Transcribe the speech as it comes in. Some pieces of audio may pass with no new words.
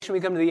we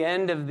come to the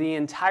end of the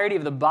entirety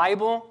of the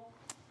Bible.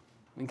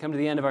 We come to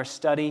the end of our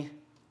study.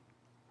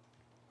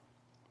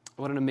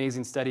 What an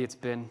amazing study it's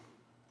been.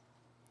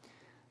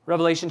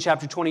 Revelation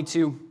chapter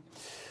 22.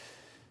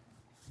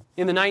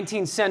 In the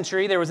 19th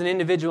century, there was an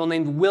individual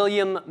named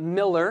William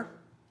Miller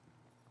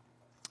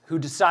who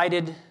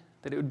decided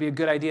that it would be a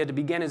good idea to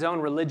begin his own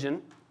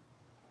religion.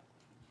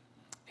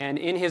 And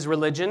in his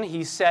religion,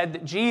 he said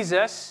that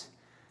Jesus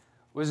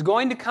was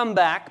going to come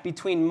back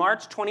between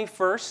March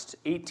 21st,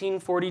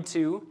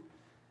 1842,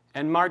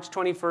 and March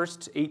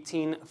 21st,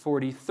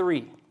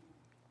 1843.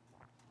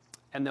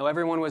 And though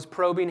everyone was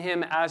probing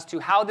him as to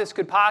how this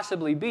could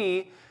possibly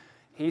be,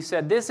 he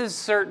said, "This is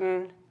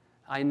certain,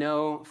 I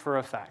know for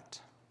a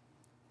fact."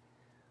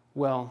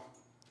 Well,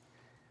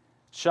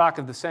 shock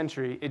of the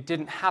century, it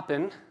didn't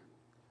happen.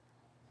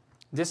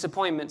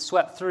 Disappointment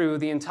swept through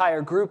the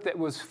entire group that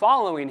was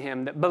following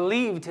him, that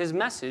believed his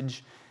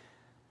message.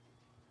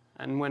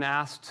 And when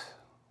asked,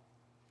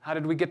 "How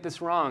did we get this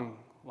wrong?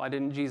 Why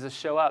didn't Jesus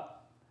show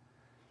up?"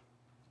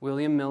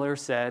 William Miller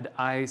said,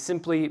 "I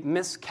simply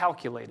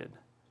miscalculated."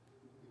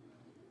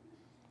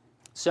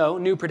 So,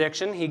 new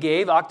prediction he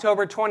gave,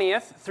 October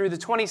 20th through the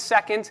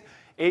 22nd,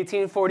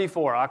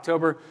 1844.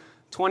 October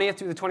 20th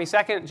through the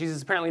 22nd,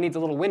 Jesus apparently needs a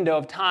little window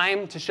of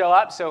time to show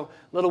up. So,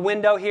 little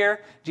window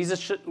here,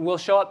 Jesus will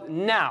show up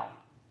now.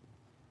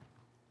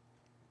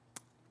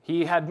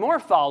 He had more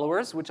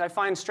followers, which I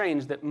find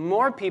strange, that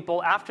more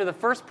people, after the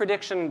first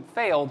prediction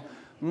failed,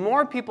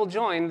 more people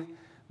joined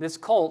this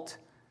cult.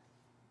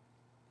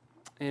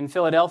 In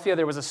Philadelphia,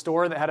 there was a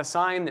store that had a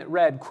sign that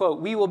read, quote,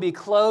 "We will be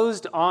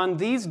closed on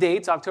these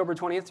dates, October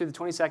 20th through the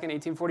 22nd,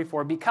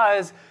 1844,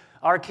 because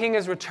our king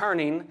is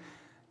returning.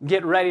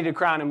 Get ready to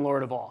crown him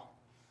Lord of all."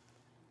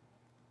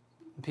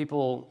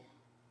 People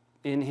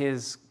in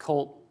his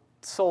cult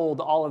sold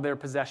all of their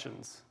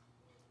possessions.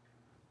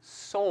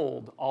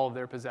 Sold all of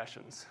their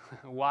possessions.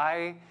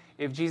 Why,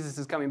 if Jesus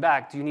is coming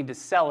back, do you need to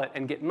sell it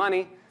and get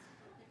money?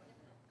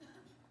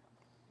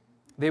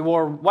 They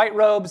wore white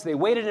robes. They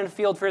waited in a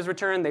field for his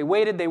return. They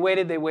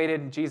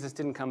waited. Jesus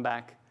didn't come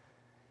back.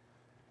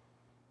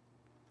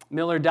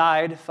 Miller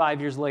died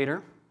 5 years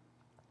later.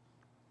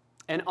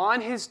 And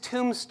on his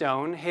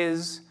tombstone,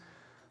 his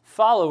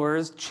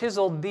followers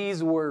chiseled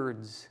these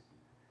words: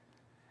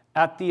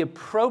 "At the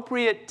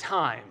appropriate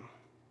time,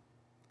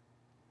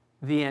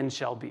 the end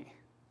shall be."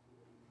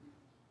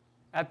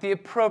 At the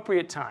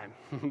appropriate time.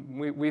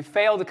 We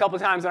failed a couple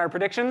of times in our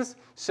predictions,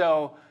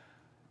 so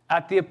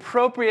at the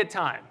appropriate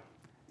time,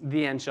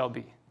 the end shall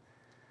be.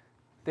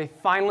 They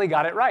finally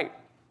got it right.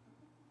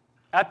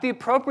 At the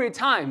appropriate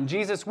time,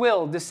 Jesus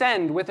will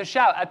descend with a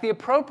shout. At the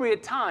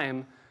appropriate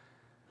time,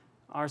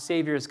 our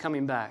Savior is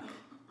coming back.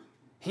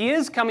 He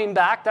is coming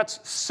back,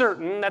 that's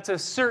certain. That's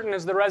as certain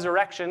as the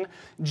resurrection.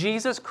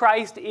 Jesus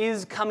Christ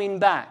is coming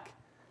back.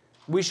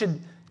 We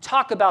should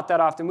talk about that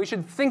often. We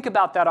should think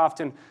about that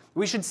often.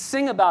 We should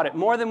sing about it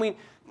more than we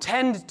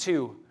tend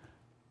to.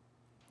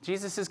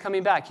 Jesus is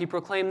coming back. He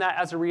proclaimed that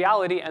as a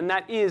reality, and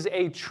that is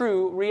a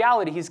true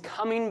reality. He's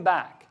coming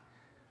back.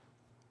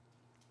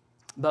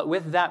 But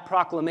with that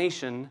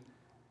proclamation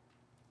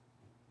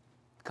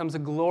comes a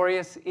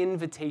glorious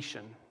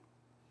invitation.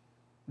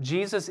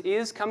 Jesus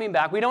is coming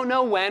back. We don't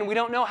know when. We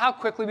don't know how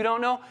quickly. We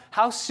don't know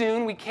how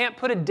soon. We can't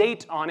put a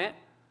date on it.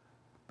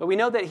 But we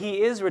know that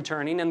he is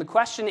returning. And the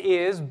question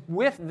is,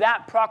 with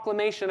that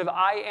proclamation of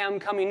 "I am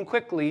coming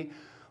quickly,"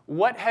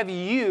 what have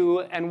you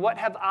and what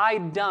have I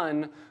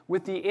done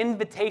with the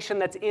invitation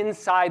that's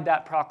inside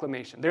that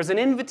proclamation? There's an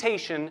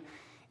invitation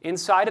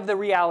inside of the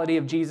reality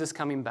of Jesus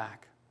coming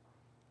back.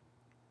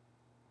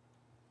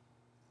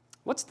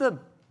 What's the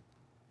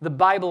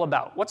Bible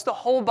about? What's the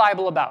whole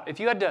Bible about? If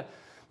you had to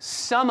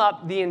sum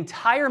up the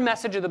entire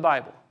message of the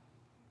Bible,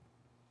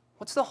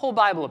 what's the whole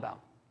Bible about?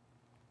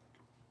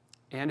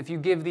 And if you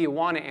give the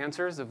Awana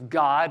answers of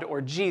God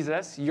or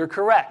Jesus, you're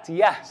correct.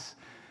 Yes.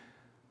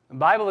 The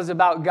Bible is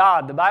about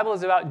God. The Bible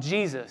is about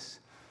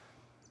Jesus.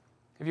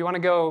 If you want to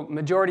go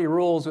majority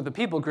rules with the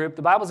people group,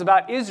 the Bible is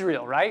about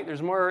Israel, right?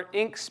 There's more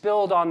ink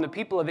spilled on the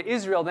people of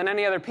Israel than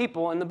any other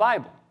people in the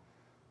Bible.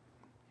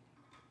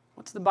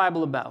 What's the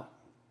Bible about?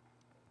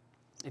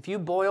 If you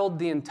boiled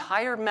the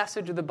entire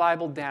message of the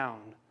Bible down,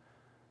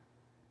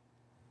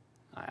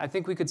 I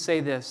think we could say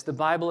this: the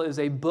Bible is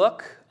a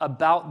book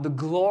about the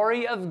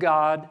glory of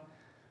God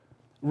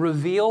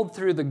revealed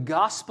through the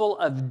gospel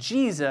of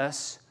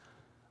Jesus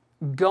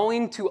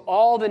going to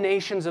all the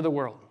nations of the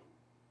world.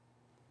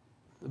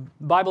 The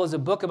Bible is a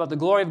book about the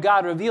glory of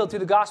God revealed through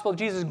the gospel of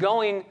Jesus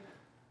going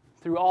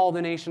through all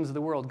the nations of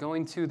the world,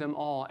 going to them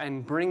all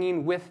and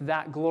bringing with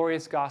that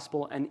glorious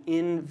gospel an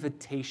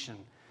invitation.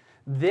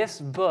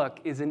 This book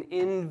is an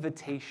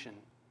invitation.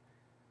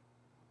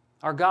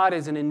 Our God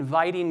is an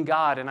inviting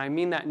God, and I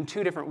mean that in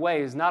two different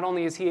ways. Not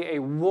only is he a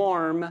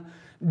warm,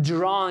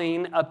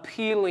 drawing,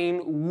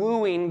 appealing,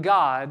 wooing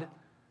God,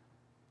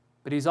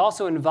 but he's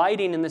also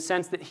inviting in the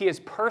sense that he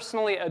has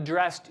personally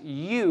addressed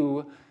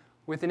you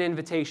with an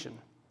invitation.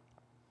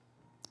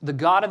 The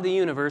God of the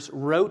universe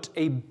wrote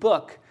a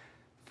book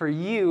for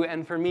you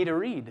and for me to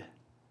read.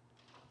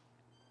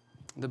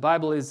 The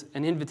Bible is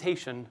an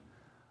invitation.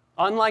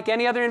 Unlike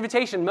any other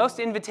invitation, most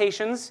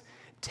invitations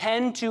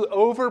tend to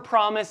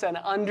overpromise and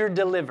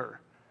underdeliver.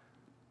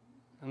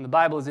 And the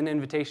Bible is an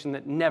invitation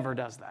that never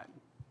does that.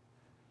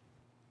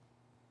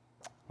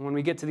 When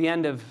we get to the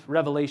end of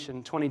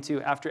Revelation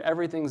 22, after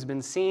everything's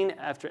been seen,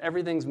 after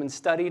everything's been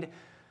studied,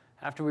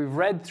 after we've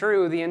read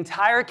through the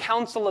entire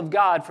counsel of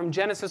God from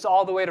Genesis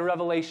all the way to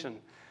Revelation,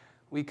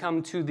 we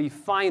come to the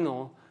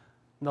final,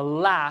 the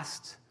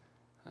last,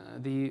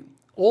 the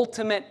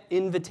ultimate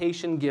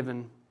invitation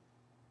given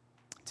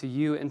to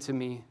you and to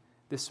me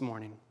this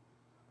morning.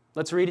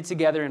 Let's read it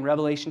together in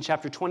Revelation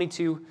chapter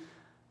 22,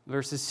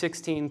 verses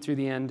 16 through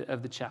the end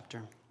of the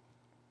chapter.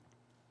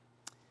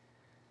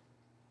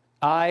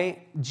 I,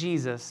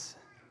 Jesus,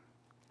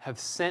 have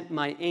sent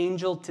my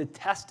angel to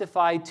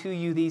testify to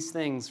you these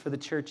things for the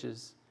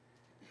churches.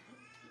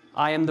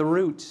 I am the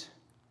root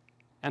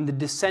and the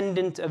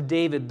descendant of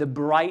David, the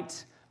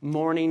bright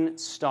morning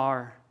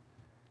star.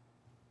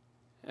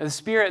 And the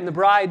Spirit and the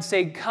bride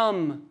say,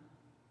 come.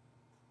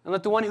 And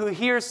let the one who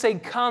hears say,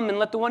 come. And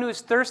let the one who is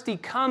thirsty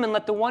come. And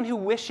let the one who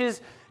wishes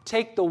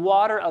take the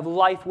water of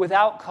life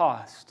without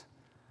cost.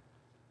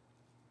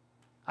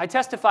 I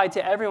testify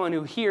to everyone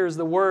who hears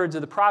the words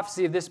of the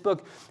prophecy of this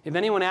book. If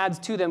anyone adds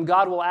to them,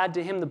 God will add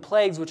to him the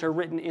plagues which are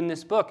written in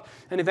this book.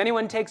 And if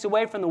anyone takes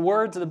away from the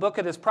words of the book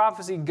of this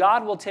prophecy,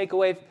 God will take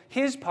away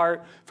his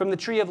part from the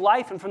tree of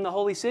life and from the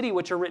holy city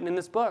which are written in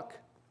this book.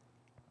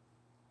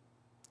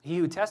 He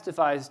who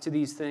testifies to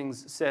these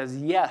things says,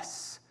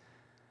 yes,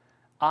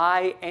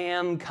 I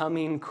am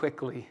coming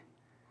quickly.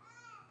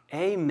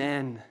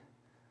 Amen.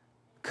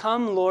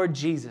 Come, Lord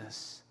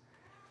Jesus.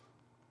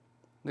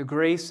 The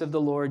grace of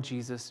the Lord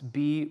Jesus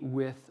be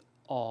with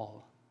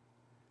all.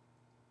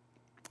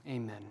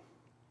 Amen.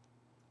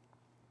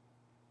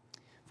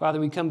 Father,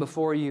 we come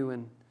before you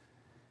and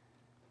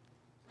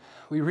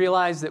we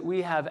realize that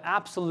we have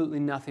absolutely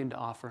nothing to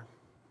offer.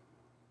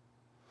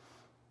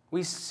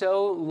 We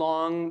so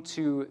long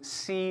to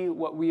see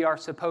what we are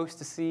supposed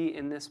to see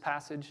in this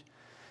passage,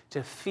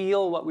 to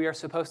feel what we are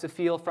supposed to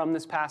feel from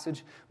this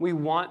passage. We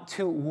want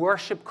to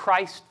worship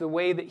Christ the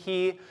way that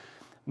he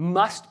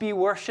must be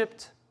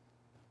worshiped.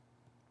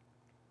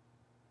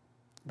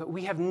 But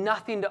we have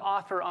nothing to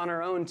offer on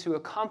our own to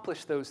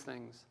accomplish those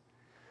things.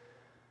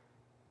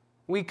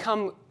 We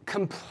come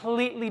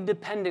completely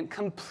dependent,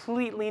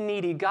 completely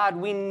needy. God,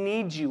 we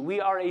need you.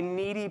 We are a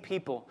needy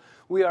people.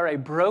 We are a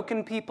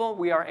broken people.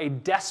 We are a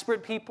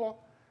desperate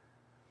people.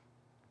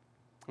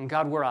 And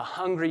God, we're a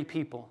hungry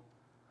people.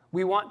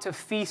 We want to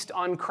feast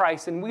on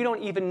Christ, and we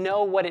don't even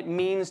know what it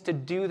means to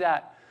do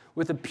that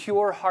with a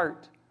pure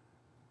heart.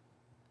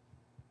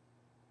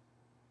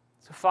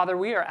 So, Father,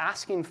 we are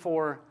asking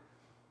for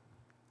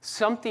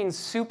something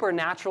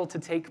supernatural to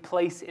take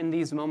place in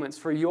these moments,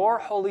 for your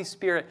Holy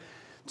Spirit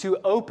to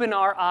open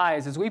our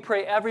eyes. As we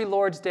pray every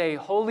Lord's Day,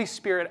 Holy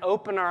Spirit,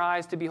 open our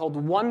eyes to behold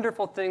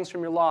wonderful things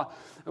from your law.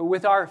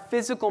 With our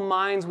physical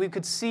minds, we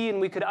could see and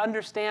we could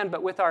understand,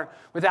 but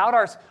without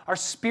our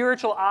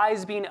spiritual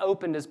eyes being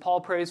opened, as Paul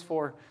prays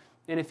for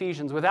in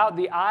Ephesians, without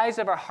the eyes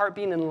of our heart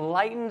being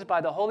enlightened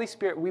by the Holy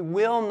Spirit, we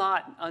will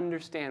not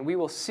understand. We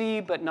will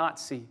see but not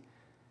see.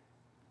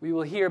 We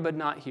will hear but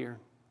not hear.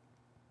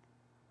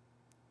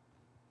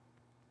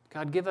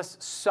 God, give us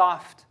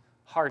soft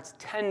hearts,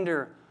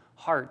 tender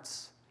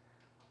hearts,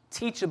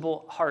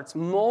 teachable hearts,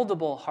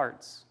 moldable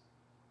hearts.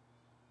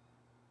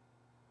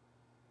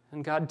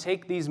 And God,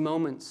 take these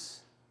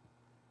moments,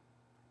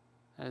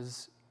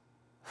 as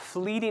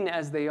fleeting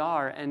as they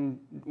are, and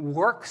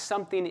work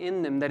something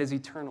in them that is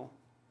eternal.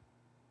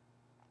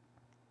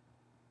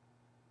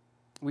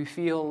 We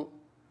feel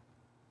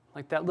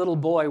like that little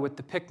boy with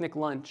the picnic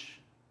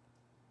lunch.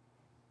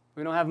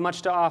 We don't have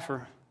much to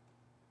offer.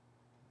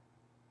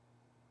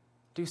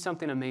 Do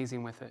something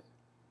amazing with it.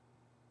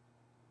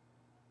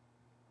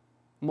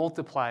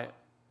 Multiply it,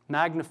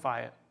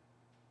 magnify it,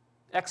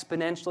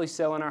 exponentially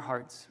so in our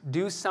hearts.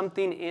 Do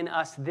something in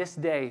us this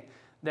day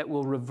that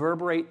will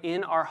reverberate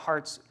in our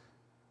hearts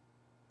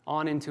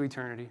on into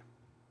eternity.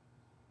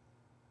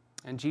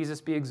 And Jesus,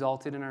 be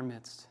exalted in our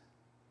midst.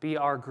 Be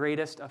our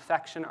greatest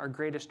affection, our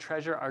greatest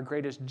treasure, our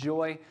greatest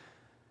joy,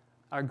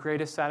 our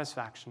greatest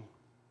satisfaction.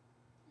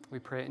 We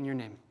pray it in your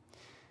name.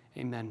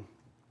 Amen.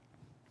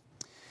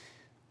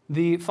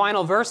 The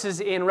final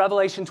verses in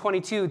Revelation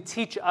 22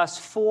 teach us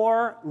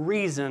 4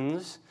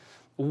 reasons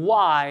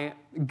why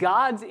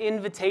God's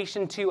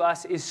invitation to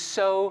us is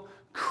so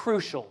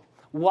crucial,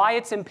 why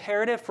it's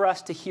imperative for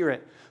us to hear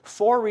it.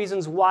 4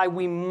 reasons why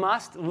we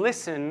must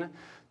listen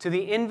to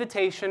the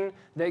invitation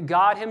that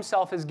God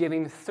himself is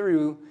giving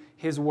through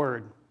his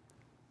word.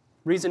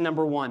 Reason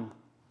number 1,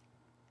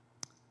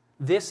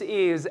 this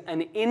is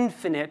an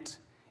infinite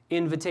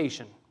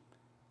invitation.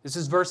 This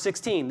is verse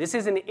 16. This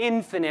is an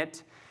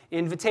infinite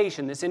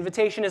invitation. This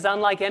invitation is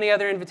unlike any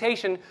other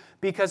invitation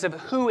because of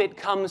who it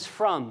comes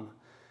from.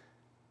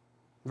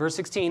 Verse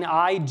 16,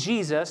 I,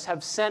 Jesus,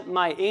 have sent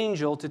my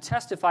angel to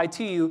testify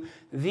to you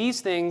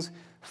these things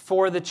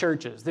for the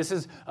churches. This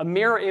is a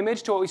mirror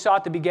image to what we saw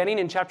at the beginning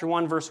in chapter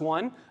 1, verse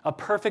 1, a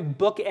perfect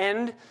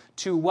bookend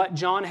to what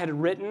John had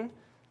written.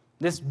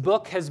 This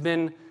book has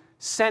been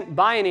sent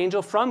by an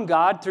angel from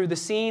God through the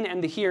seeing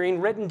and the hearing,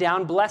 written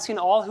down, blessing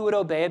all who would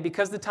obey it.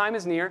 Because the time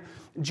is near,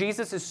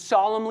 Jesus is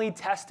solemnly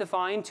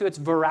testifying to its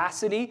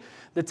veracity.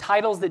 The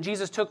titles that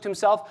Jesus took to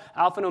himself,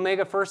 Alpha and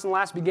Omega, first and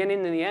last,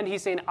 beginning and the end.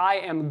 He's saying, I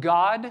am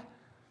God.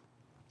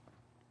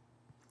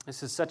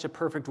 This is such a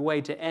perfect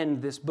way to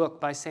end this book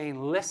by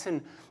saying,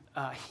 listen,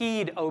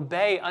 heed,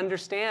 obey,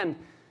 understand,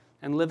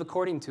 and live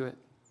according to it.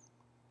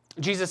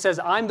 Jesus says,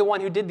 I'm the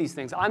one who did these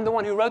things. I'm the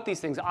one who wrote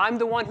these things. I'm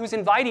the one who's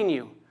inviting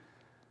you.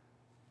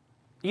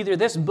 Either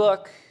this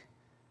book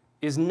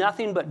is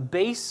nothing but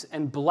base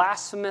and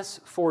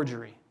blasphemous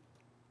forgery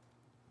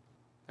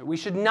that we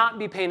should not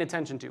be paying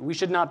attention to. We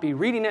should not be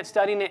reading it,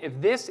 studying it. If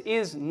this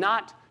is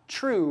not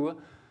true,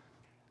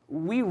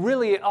 we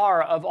really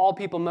are, of all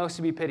people, most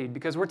to be pitied,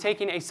 because we're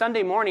taking a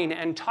Sunday morning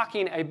and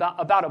talking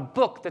about a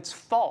book that's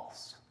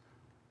false.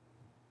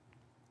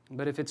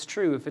 But if it's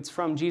true, if it's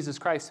from Jesus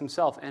Christ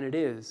himself, and it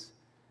is,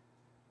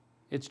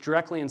 it's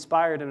directly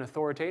inspired and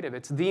authoritative.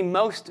 It's the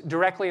most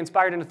directly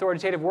inspired and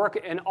authoritative work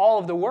in all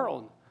of the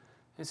world.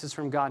 This is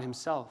from God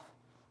himself.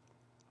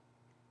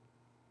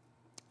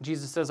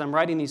 Jesus says, I'm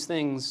writing these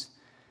things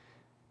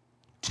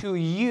to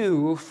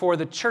you for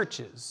the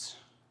churches.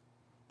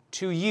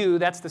 To you,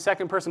 that's the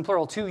second person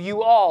plural. To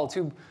you all,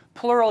 to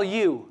plural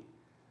you.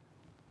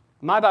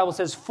 My Bible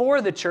says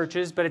for the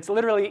churches, but it's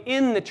literally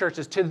in the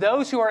churches. To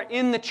those who are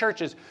in the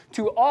churches.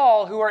 To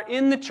all who are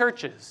in the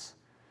churches.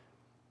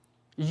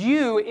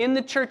 You in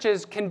the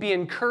churches can be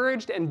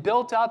encouraged and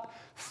built up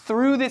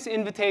through this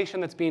invitation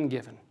that's being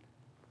given.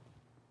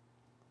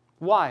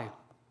 Why?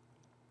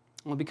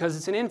 Well, because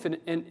it's an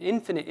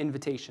infinite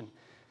invitation.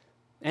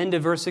 End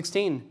of verse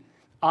 16.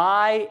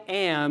 I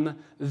am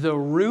the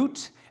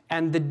root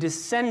and the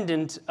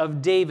descendant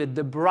of David,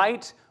 the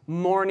bright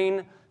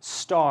morning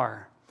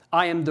star.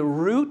 I am the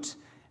root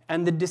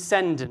and the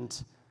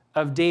descendant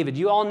of David.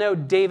 You all know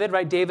David,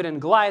 right? David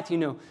and Goliath. You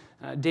know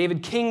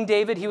David, King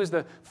David. He was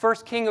the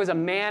first king who was a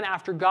man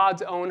after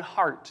God's own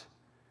heart.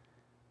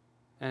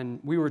 And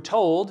we were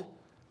told,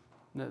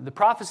 the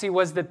prophecy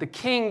was that the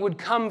king would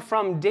come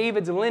from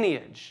David's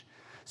lineage.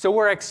 So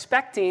we're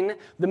expecting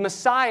the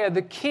Messiah,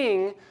 the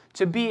king,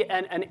 to be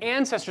an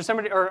ancestor,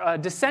 somebody, or a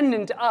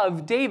descendant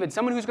of David,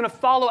 someone who's going to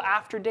follow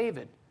after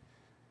David.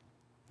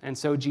 And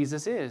so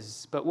Jesus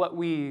is. But what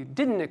we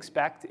didn't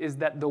expect is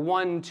that the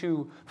one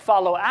to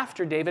follow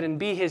after David and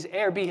be his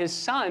heir, be his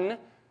son,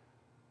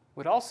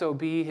 would also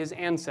be his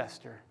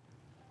ancestor.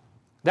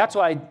 That's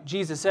why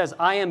Jesus says,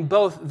 I am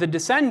both the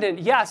descendant,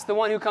 yes, the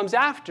one who comes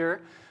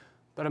after,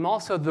 but I'm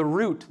also the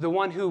root, the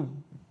one who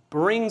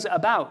brings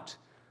about.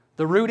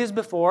 The root is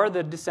before,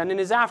 the descendant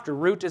is after.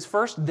 Root is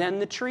first, then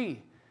the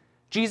tree.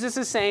 Jesus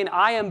is saying,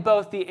 I am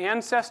both the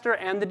ancestor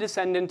and the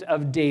descendant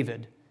of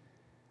David.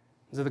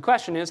 So the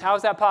question is, how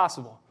is that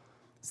possible?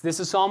 This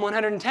is Psalm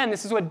 110.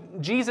 This is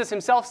what Jesus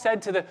himself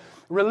said to the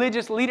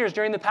religious leaders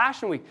during the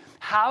Passion Week.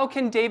 How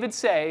can David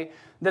say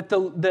that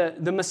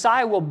the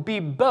Messiah will be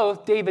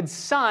both David's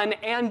son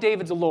and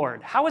David's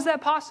Lord? How is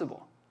that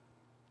possible?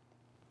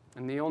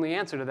 And the only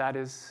answer to that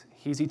is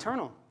he's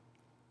eternal.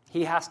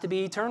 He has to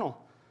be eternal.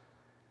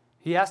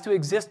 He has to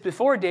exist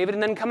before David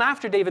and then come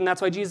after David. And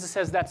that's why Jesus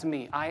says, that's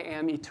me. I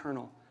am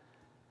eternal.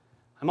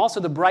 I'm also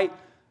the bright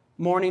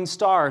morning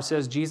star,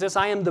 says Jesus.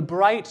 I am the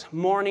bright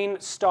morning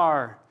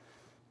star.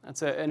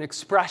 That's an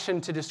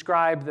expression to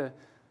describe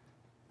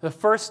the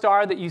first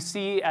star that you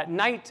see at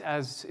night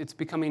as it's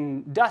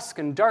becoming dusk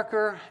and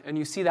darker, and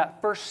you see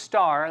that first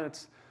star,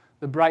 that's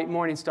the bright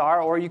morning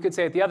star, or you could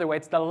say it the other way,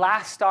 it's the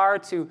last star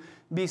to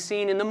be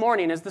seen in the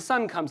morning as the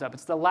sun comes up.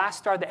 It's the last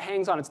star that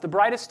hangs on. It's the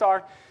brightest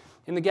star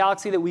in the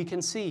galaxy that we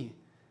can see.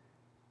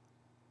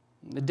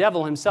 The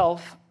devil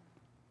himself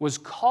was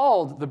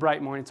called the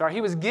bright morning star. He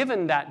was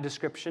given that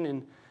description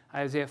in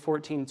Isaiah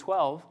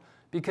 14:12.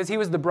 Because he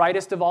was the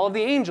brightest of all of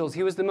the angels.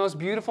 He was the most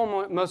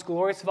beautiful, most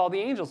glorious of all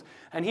the angels.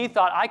 And he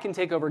thought, I can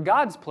take over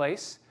God's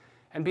place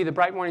and be the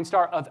bright morning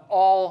star of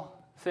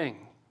all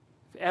things,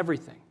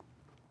 everything.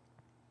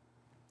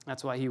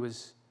 That's why he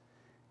was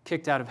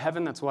kicked out of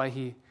heaven. That's why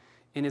he,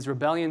 in his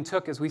rebellion,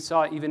 took, as we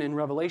saw even in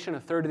Revelation,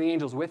 a third of the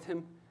angels with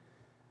him.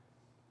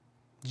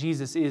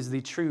 Jesus is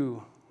the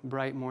true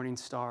bright morning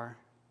star.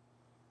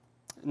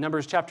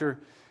 Numbers chapter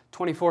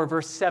 24,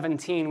 verse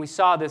 17. We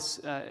saw this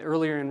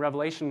earlier in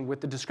Revelation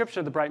with the description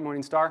of the bright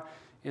morning star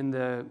in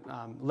the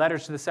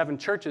letters to the seven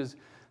churches.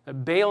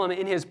 Balaam,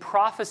 in his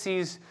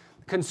prophecies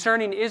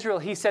concerning Israel,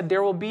 he said,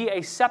 there will be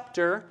a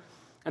scepter,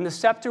 and the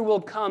scepter will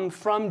come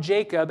from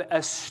Jacob,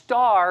 a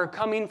star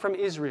coming from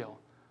Israel.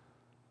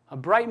 A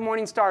bright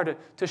morning star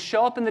to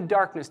show up in the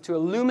darkness, to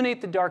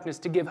illuminate the darkness,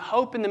 to give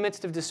hope in the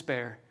midst of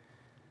despair.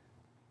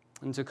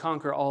 and to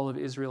conquer all of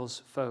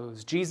Israel's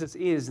foes. Jesus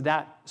is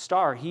that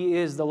star. He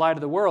is the light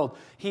of the world.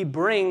 He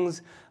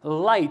brings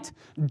light.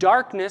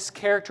 Darkness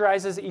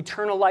characterizes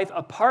eternal life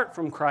apart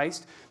from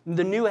Christ.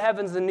 The new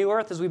heavens, the new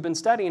earth, as we've been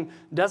studying,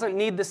 doesn't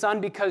need the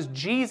sun because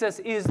Jesus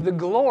is the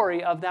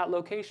glory of that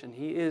location.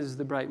 He is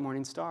the bright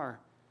morning star.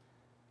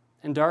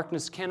 And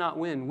darkness cannot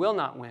win, will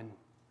not win.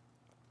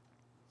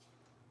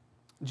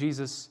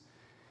 Jesus,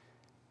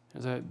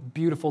 there's a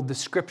beautiful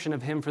description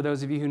of him for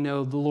those of you who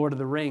know the Lord of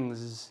the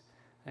Rings.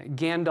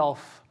 Gandalf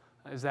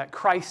is that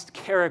Christ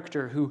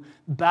character who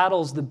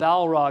battles the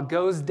Balrog,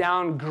 goes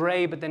down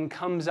gray but then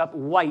comes up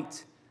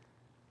white,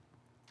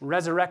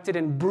 resurrected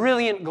in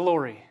brilliant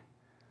glory.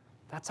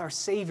 That's our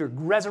Savior,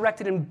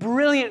 resurrected in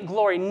brilliant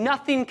glory.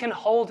 Nothing can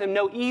hold him,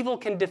 no evil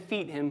can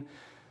defeat him.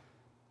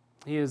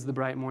 He is the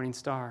bright morning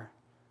star.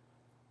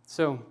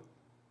 So,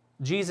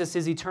 Jesus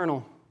is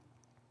eternal.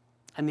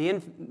 And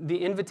the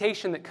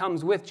invitation that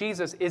comes with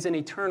Jesus is an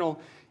eternal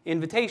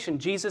invitation.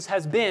 Jesus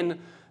has been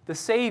the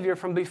Savior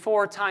from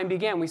before time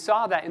began. We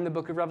saw that in the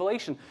book of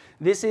Revelation.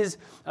 This is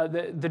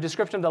the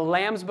description of the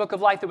Lamb's book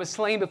of life that was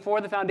slain before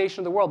the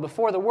foundation of the world.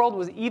 Before the world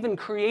was even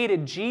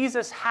created,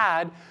 Jesus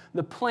had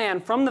the plan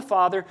from the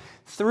Father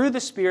through the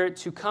Spirit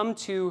to come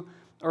to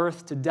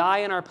earth to die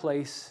in our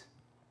place.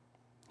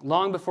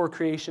 Long before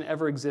creation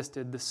ever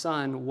existed, the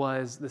Son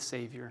was the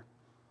Savior.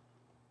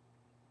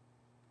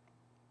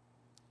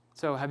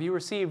 So have you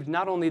received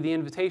not only the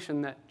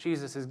invitation that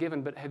Jesus has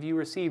given, but have you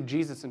received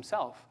Jesus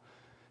himself?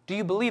 Do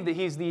you believe that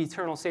he's the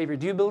eternal Savior?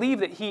 Do you believe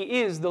that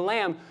he is the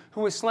Lamb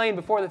who was slain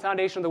before the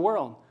foundation of the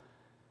world?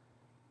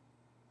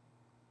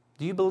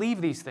 Do you believe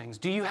these things?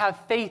 Do you have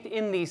faith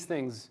in these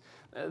things?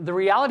 The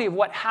reality of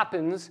what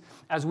happens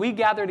as we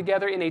gather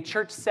together in a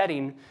church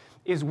setting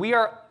is we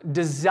are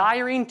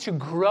desiring to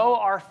grow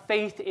our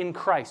faith in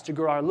Christ, to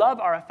grow our love,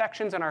 our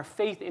affections, and our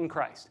faith in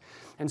Christ.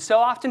 And so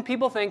often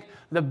people think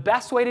the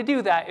best way to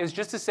do that is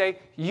just to say,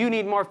 you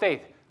need more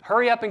faith.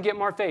 Hurry up and get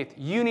more faith.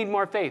 You need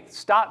more faith.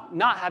 Stop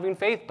not having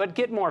faith, but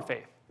get more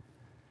faith.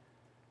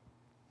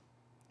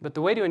 But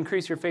the way to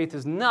increase your faith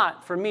is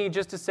not for me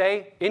just to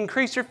say,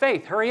 increase your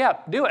faith. Hurry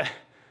up. Do it.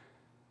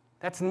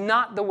 That's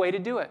not the way to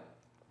do it.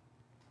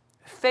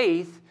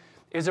 Faith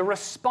is a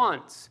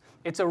response.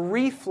 It's a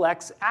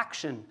reflex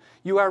action.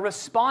 You are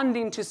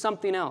responding to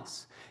something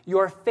else.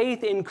 Your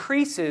faith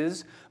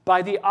increases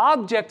by the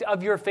object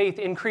of your faith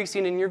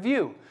increasing in your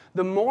view.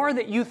 The more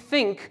that you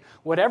think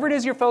whatever it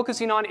is you're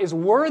focusing on is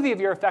worthy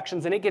of your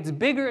affections, and it gets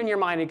bigger in your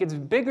mind, it gets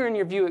bigger in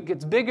your view, it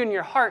gets bigger in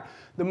your heart,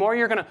 the more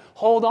you're going to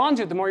hold on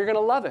to it, the more you're going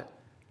to love it.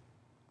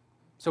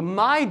 So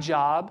my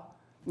job,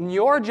 and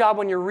your job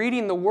when you're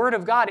reading the Word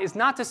of God is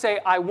not to say,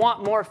 I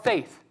want more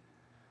faith.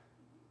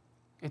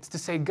 It's to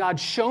say, God,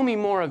 show me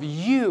more of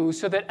you,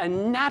 so that a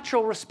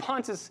natural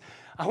response is,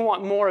 I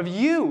want more of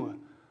you.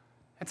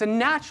 It's a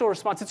natural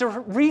response. It's a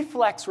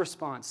reflex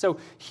response. So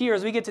here,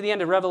 as we get to the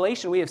end of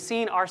Revelation, we have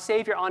seen our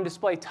Savior on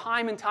display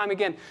time and time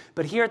again.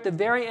 But here at the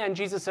very end,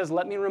 Jesus says,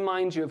 let me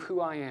remind you of who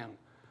I am.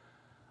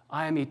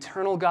 I am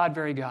eternal God,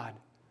 very God.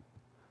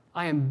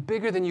 I am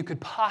bigger than you could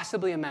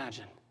possibly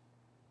imagine.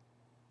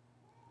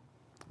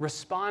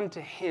 Respond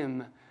to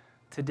him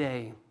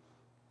today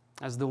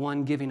as the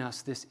one giving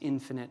us this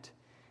infinite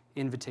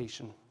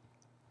invitation.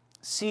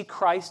 See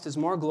Christ as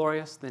more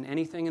glorious than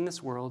anything in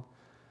this world,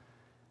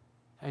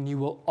 and you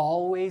will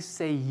always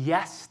say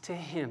yes to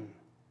him,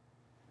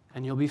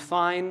 and you'll be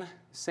fine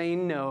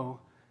saying no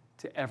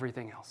to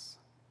everything else.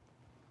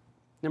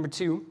 Number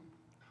two,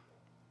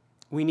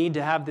 we need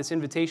to have this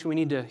invitation. We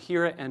need to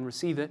hear it and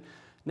receive it,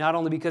 not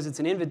only because it's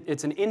an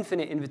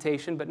infinite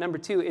invitation, but number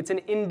two, it's an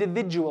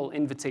individual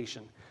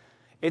invitation.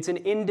 It's an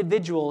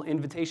individual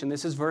invitation.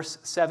 This is verse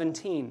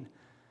 17.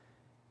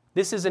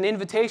 This is an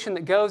invitation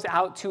that goes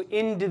out to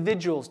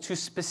individuals, to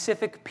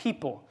specific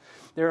people.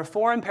 There are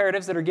 4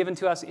 imperatives that are given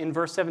to us in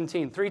verse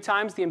 17. 3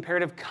 times the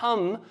imperative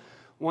come,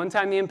 1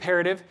 time the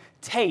imperative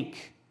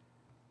take.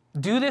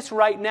 Do this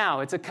right now.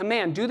 It's a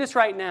command. Do this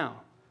right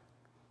now.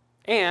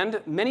 And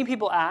many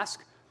people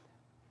ask,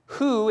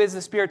 who is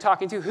the Spirit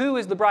talking to? Who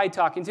is the bride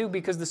talking to?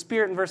 Because the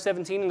Spirit in verse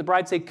 17 and the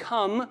bride say,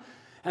 come.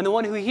 And the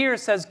one who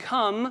hears says,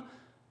 come.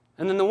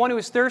 And then the one who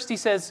is thirsty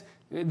says,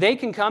 they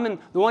can come. And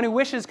the one who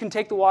wishes can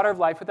take the water of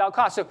life without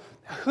cost. So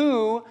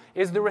who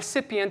is the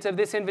recipient of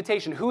this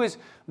invitation? Who is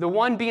the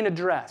one being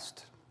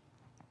addressed?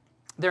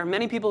 There are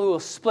many people who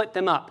will split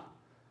them up.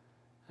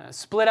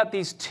 Split up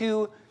these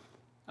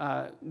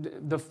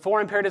the 4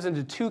 imperatives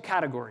into 2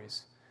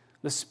 categories.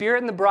 The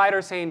Spirit and the bride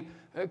are saying,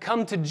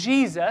 come to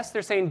Jesus.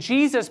 They're saying,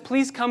 Jesus,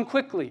 please come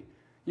quickly.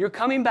 You're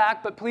coming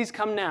back, but please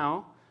come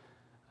now.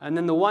 And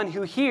then the one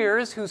who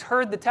hears, who's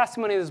heard the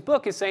testimony of this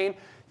book, is saying,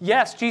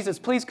 yes, Jesus,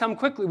 please come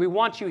quickly. We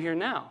want you here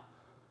now.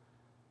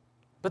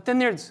 But then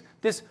there's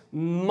this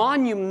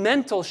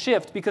monumental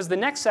shift, because the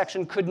next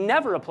section could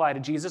never apply to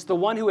Jesus. The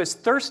one who is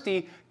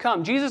thirsty,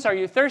 come. Jesus, are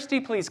you thirsty?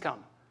 Please come.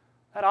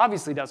 That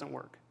obviously doesn't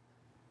work.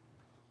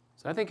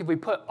 So I think if we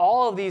put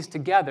all of these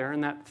together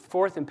in that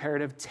 4th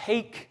imperative,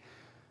 take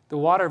the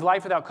water of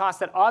life without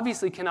cost, that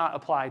obviously cannot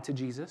apply to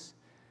Jesus.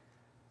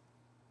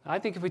 I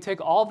think if we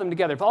take all of them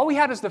together, if all we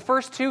had is the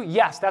first two,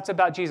 yes, that's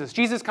about Jesus.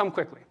 Jesus, come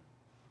quickly.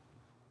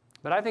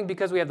 But I think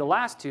because we have the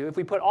last two, if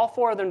we put all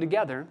four of them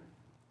together,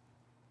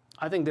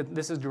 I think that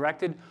this is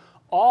directed,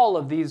 all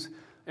of these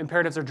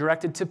imperatives are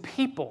directed to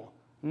people.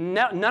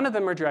 None of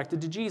them are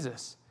directed to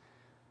Jesus.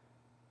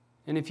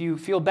 And if you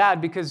feel bad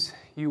because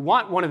you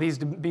want one of these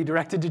to be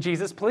directed to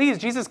Jesus, please,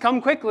 Jesus,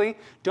 come quickly.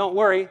 Don't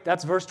worry,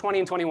 that's verse 20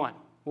 and 21.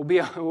 We'll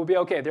be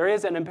okay. There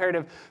is an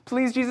imperative,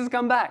 please, Jesus,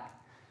 come back.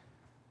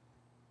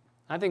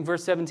 I think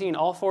verse 17,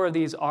 all four of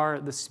these are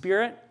the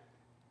Spirit,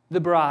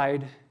 the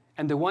bride,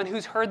 and the one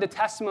who's heard the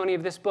testimony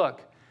of this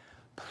book,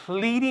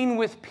 pleading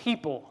with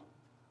people,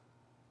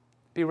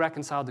 be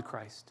reconciled to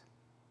Christ.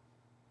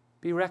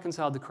 Be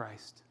reconciled to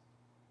Christ.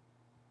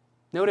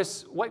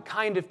 Notice what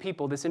kind of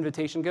people this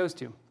invitation goes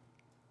to.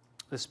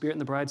 The Spirit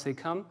and the bride say,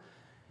 come,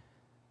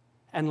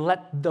 and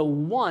let the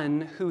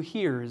one who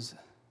hears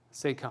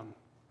say, come.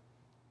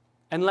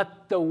 And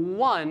let the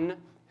one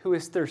who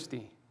is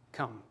thirsty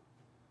come.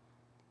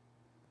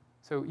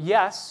 So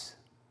yes,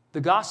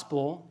 the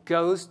gospel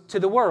goes to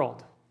the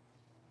world,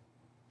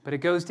 but it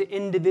goes to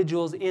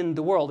individuals in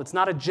the world. It's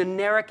not a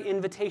generic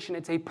invitation,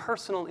 it's a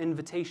personal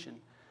invitation.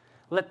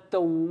 Let the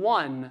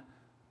one,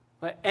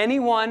 let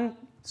anyone,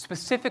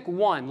 specific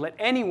one, let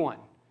anyone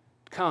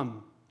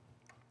come.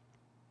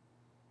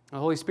 The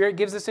Holy Spirit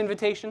gives this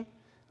invitation,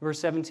 verse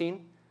 17.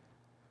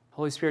 The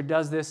Holy Spirit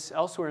does this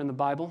elsewhere in the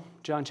Bible,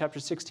 John chapter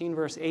 16,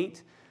 verse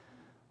 8.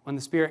 When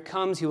the Spirit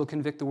comes, he will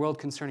convict the world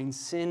concerning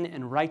sin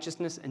and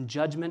righteousness and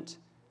judgment.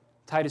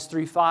 Titus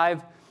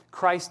 3:5,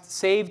 Christ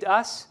saved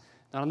us,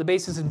 not on the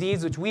basis of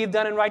deeds which we have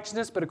done in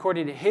righteousness, but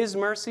according to his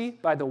mercy,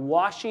 by the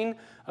washing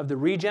of the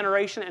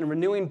regeneration and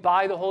renewing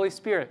by the Holy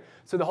Spirit.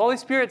 So the Holy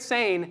Spirit's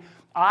saying,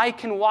 I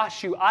can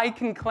wash you, I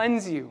can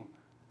cleanse you.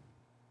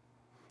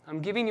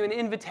 I'm giving you an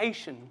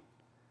invitation.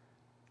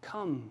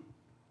 Come.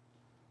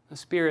 The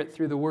Spirit,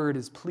 through the Word,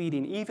 is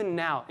pleading. Even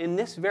now, in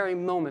this very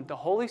moment, the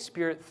Holy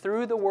Spirit,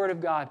 through the Word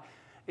of God,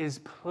 is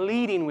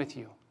pleading with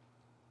you.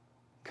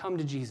 Come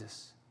to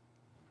Jesus.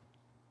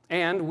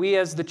 And we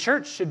as the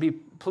church should be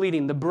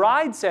pleading. The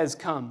bride says,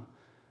 come.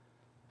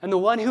 And the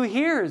one who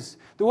hears,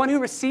 the one who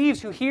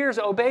receives, who hears,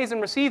 obeys, and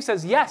receives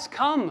says, yes,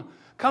 come.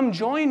 Come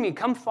join me.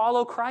 Come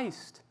follow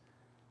Christ.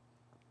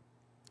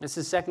 This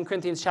is 2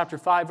 Corinthians chapter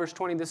 5, verse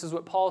 20. This is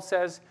what Paul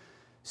says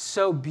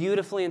so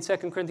beautifully in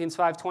 2 Corinthians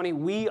 5:20.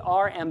 We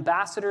are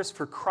ambassadors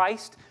for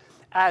Christ,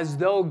 as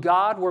though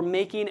God were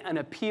making an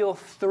appeal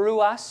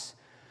through us.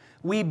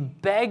 We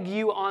beg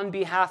you on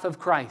behalf of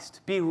Christ,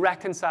 be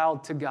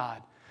reconciled to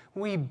God.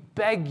 We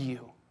beg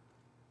you.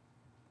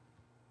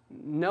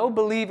 No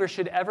believer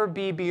should ever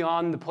be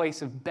beyond the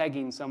place of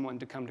begging someone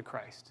to come to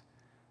Christ.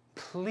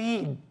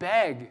 Plead,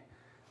 beg.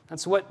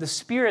 That's what the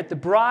Spirit, the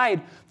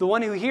bride, the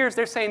one who hears,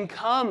 they're saying,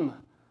 come.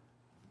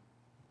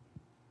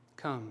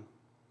 Come.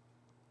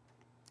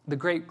 The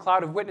great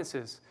cloud of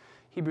witnesses,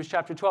 Hebrews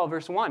chapter 12,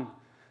 verse 1.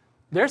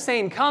 They're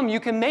saying, come, you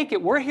can make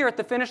it. We're here at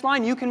the finish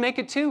line. You can make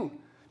it too.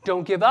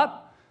 Don't give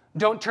up.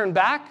 Don't turn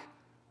back.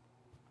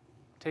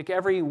 Take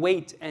every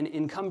weight and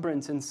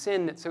encumbrance and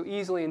sin that so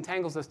easily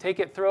entangles us. Take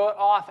it, throw it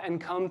off,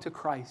 and come to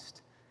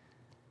Christ.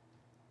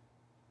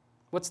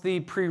 What's the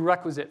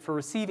prerequisite for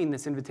receiving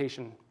this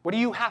invitation? What do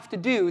you have to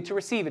do to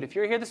receive it? If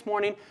you're here this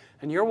morning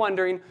and you're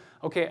wondering,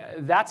 okay,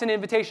 that's an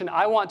invitation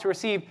I want to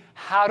receive.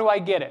 How do I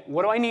get it?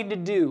 What do I need to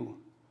do?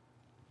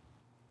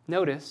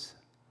 Notice,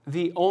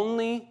 the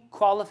only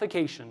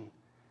qualification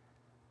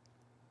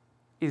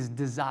is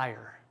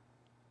desire.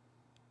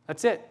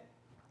 That's it.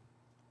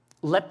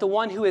 Let the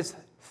one who is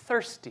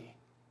thirsty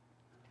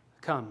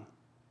come,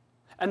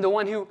 and the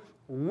one who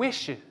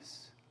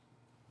wishes.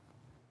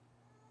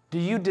 Do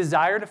you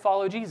desire to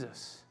follow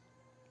Jesus?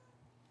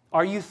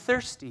 Are you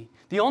thirsty?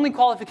 The only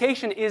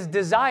qualification is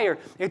desire.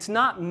 It's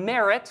not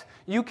merit.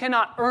 You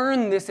cannot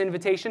earn this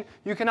invitation.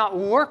 You cannot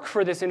work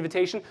for this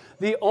invitation.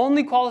 The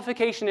only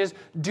qualification is,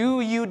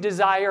 do you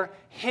desire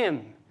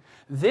Him?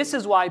 This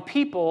is why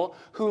people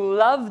who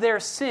love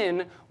their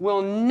sin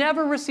will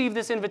never receive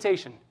this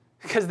invitation,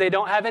 because they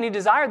don't have any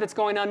desire that's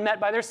going unmet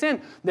by their sin.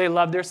 They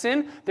love their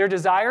sin. Their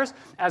desires,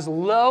 as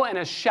low and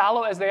as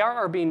shallow as they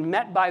are being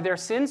met by their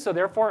sin. So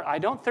therefore, I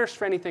don't thirst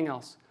for anything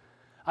else.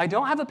 I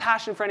don't have a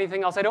passion for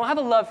anything else. I don't have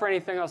a love for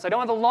anything else. I don't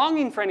have a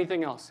longing for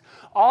anything else.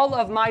 All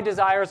of my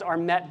desires are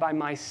met by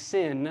my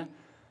sin.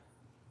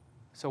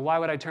 So why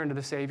would I turn to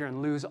the Savior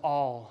and lose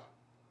all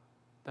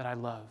that I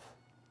love?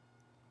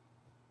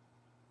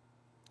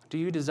 Do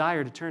you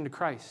desire to turn to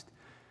Christ?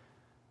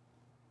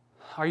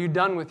 Are you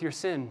done with your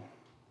sin?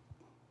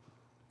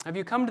 Have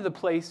you come to the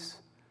place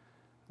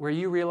where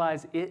you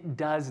realize it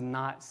does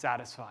not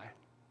satisfy?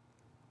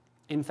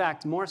 In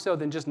fact, more so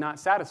than just not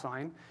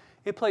satisfying,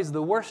 it plays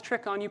the worst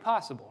trick on you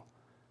possible.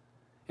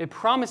 It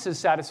promises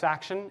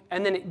satisfaction,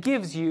 and then it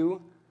gives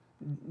you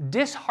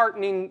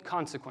disheartening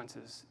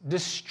consequences,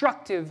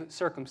 destructive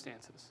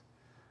circumstances.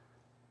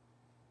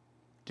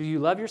 Do you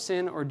love your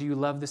sin, or do you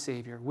love the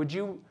Savior? Would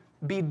you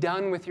be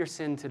done with your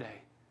sin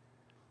today?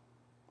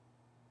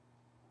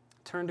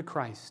 Turn to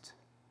Christ.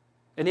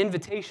 An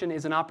invitation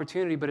is an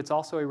opportunity, but it's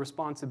also a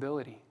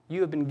responsibility.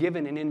 You have been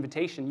given an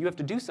invitation. You have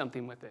to do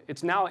something with it.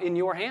 It's now in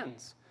your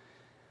hands.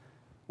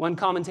 One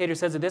commentator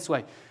says it this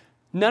way: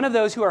 none of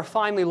those who are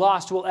finally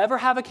lost will ever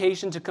have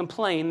occasion to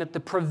complain that the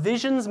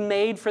provisions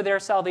made for their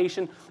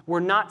salvation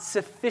were not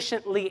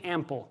sufficiently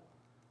ample.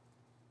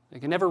 They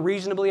can never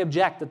reasonably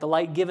object that the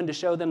light given to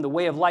show them the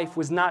way of life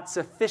was not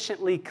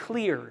sufficiently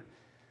clear.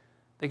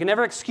 They can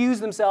never excuse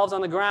themselves on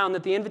the ground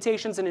that the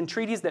invitations and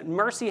entreaties that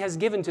mercy has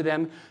given to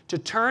them to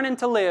turn and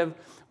to live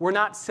were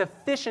not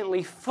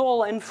sufficiently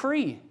full and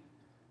free.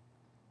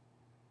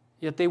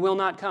 Yet they will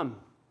not come.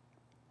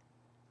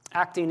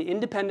 Acting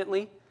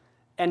independently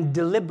and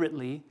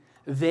deliberately,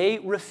 they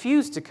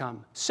refuse to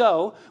come.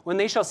 So, when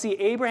they shall see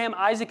Abraham,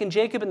 Isaac, and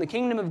Jacob in the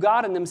kingdom of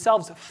God and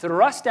themselves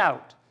thrust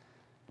out,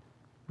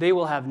 they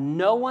will have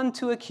no one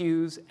to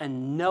accuse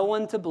and no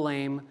one to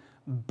blame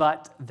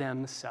but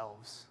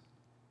themselves.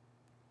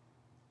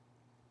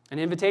 An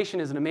invitation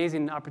is an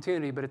amazing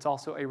opportunity, but it's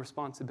also a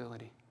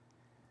responsibility.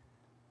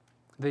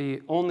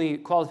 The only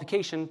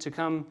qualification to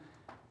come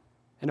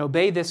and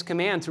obey this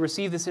command, to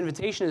receive this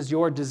invitation, is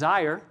your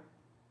desire.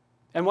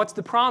 And what's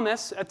the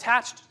promise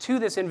attached to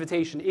this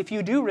invitation? If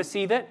you do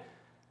receive it,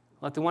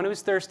 let the one who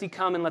is thirsty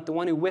come, and let the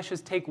one who wishes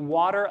take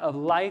water of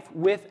life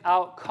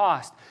without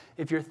cost.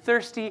 If you're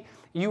thirsty,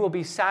 you will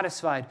be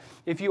satisfied.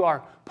 If you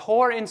are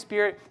poor in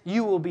spirit,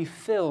 you will be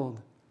filled.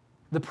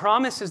 The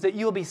promise is that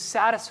you will be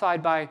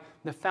satisfied by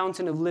the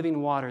fountain of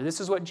living water.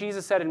 This is what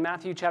Jesus said in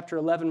Matthew chapter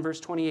 11,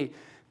 verse 28.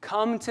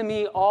 Come to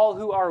me, all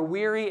who are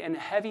weary and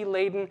heavy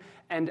laden,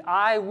 and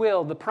I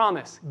will, the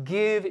promise,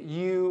 give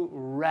you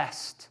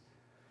rest.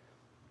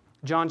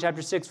 John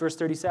chapter 6, verse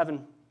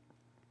 37.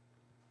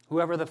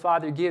 Whoever the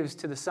Father gives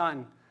to the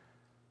Son,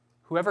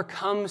 whoever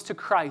comes to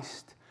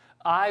Christ,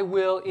 I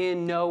will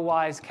in no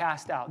wise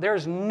cast out. There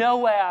is no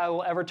way I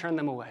will ever turn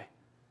them away.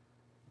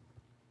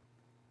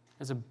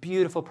 There's a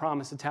beautiful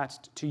promise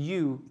attached to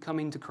you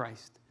coming to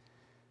Christ.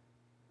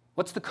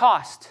 What's the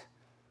cost?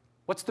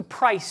 What's the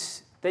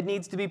price that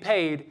needs to be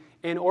paid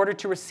in order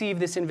to receive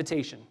this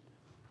invitation?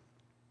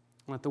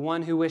 Let the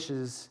one who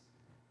wishes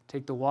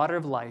take the water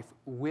of life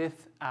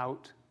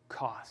without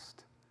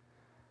cost.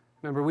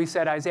 Remember, we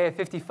said Isaiah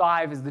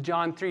 55 is the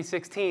John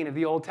 3:16 of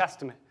the Old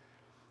Testament.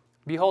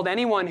 Behold,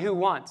 anyone who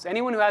wants,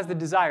 anyone who has the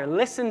desire,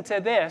 listen to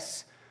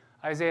this,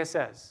 Isaiah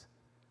says.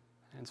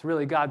 And it's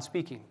really God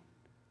speaking.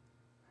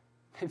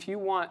 If you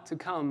want to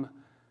come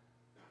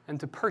and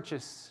to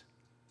purchase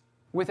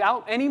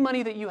without any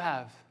money that you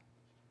have,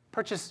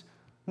 purchase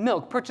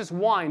milk, purchase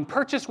wine,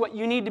 purchase what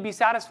you need to be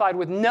satisfied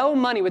with no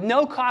money, with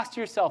no cost to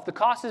yourself. The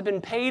cost has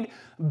been paid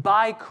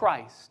by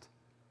Christ.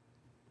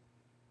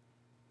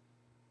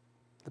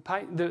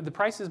 The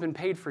price has been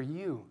paid for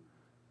you.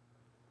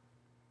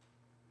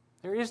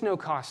 There is no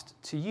cost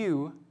to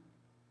you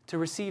to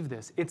receive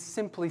this. It's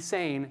simply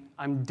saying,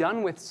 I'm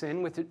done with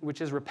sin, which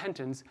is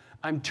repentance.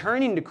 I'm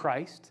turning to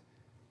Christ,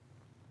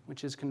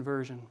 which is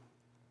conversion.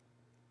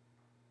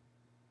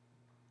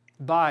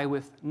 Buy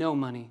with no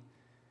money,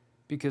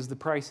 because the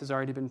price has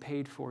already been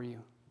paid for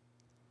you.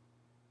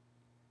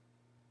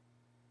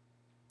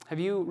 Have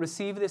you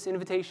received this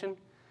invitation?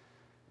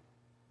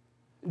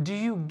 Do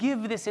you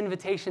give this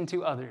invitation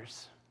to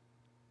others?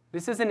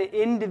 This is an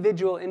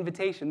individual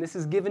invitation. This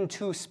is given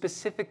to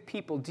specific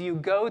people. Do you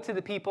go to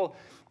the people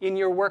in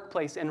your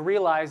workplace and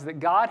realize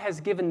that God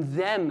has given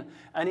them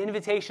an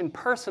invitation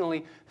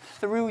personally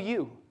through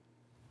you?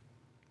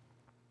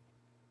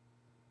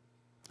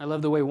 I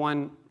love the way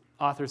one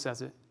author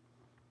says it.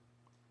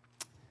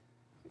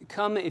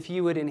 Come if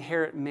you would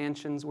inherit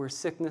mansions where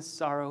sickness,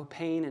 sorrow,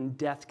 pain, and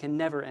death can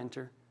never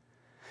enter.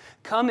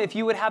 Come if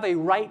you would have a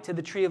right to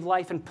the tree of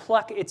life and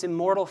pluck its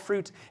immortal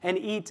fruit and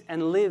eat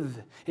and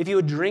live. If you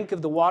would drink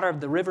of the water of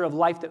the river of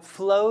life that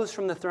flows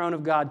from the throne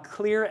of God,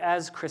 clear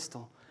as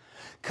crystal.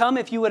 Come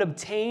if you would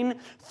obtain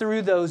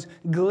through those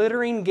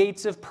glittering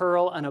gates of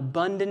pearl an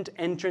abundant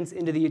entrance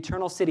into the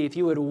eternal city. If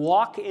you would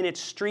walk in its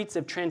streets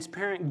of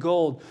transparent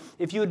gold.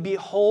 If you would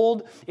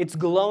behold its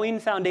glowing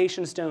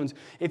foundation stones.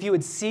 If you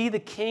would see the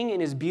King in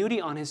his beauty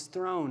on his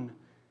throne.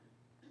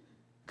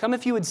 Come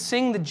if you would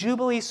sing the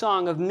Jubilee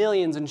song of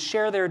millions and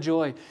share their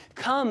joy.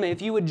 Come if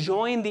you would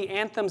join the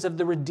anthems of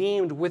the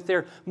redeemed with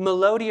their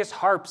melodious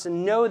harps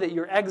and know that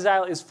your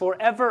exile is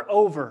forever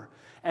over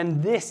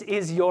and this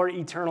is your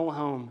eternal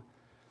home.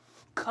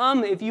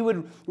 Come if you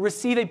would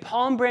receive a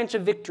palm branch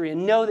of victory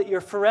and know that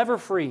you're forever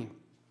free.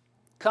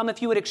 Come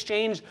if you would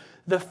exchange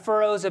the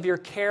furrows of your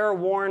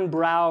care-worn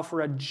brow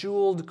for a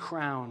jeweled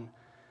crown.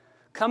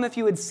 Come if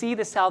you would see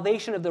the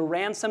salvation of the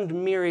ransomed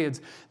myriads,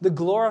 the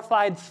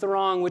glorified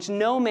throng which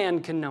no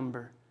man can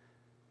number.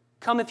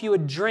 Come if you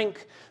would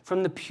drink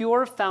from the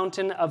pure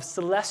fountain of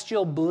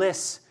celestial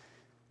bliss.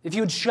 If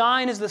you would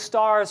shine as the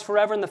stars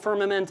forever in the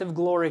firmament of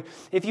glory.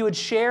 If you would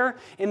share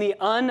in the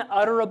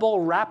unutterable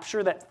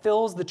rapture that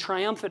fills the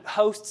triumphant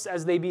hosts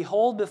as they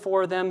behold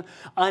before them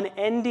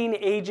unending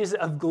ages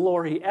of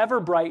glory,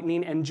 ever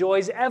brightening and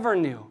joys ever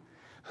new.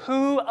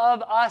 Who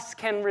of us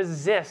can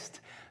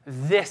resist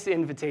this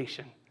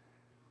invitation?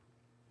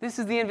 This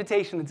is the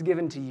invitation that's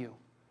given to you.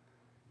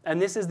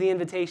 And this is the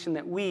invitation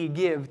that we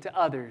give to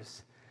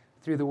others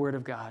through the Word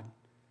of God.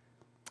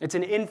 It's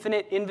an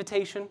infinite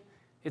invitation.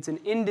 It's an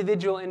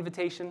individual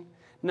invitation.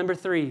 Number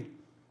 3,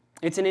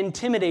 it's an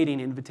intimidating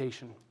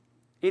invitation.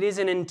 It is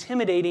an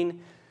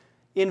intimidating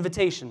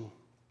invitation.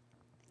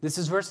 This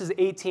is verses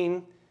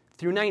 18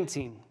 through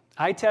 19.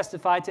 I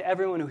testify to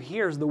everyone who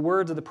hears the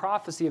words of the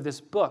prophecy of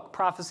this book.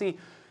 Prophecy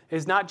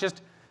is not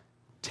just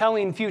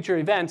telling future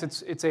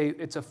events. It's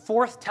a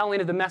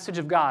foretelling of the message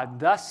of God.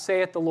 Thus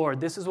saith the Lord.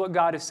 This is what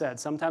God has said.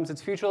 Sometimes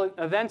it's future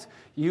events.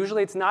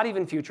 Usually it's not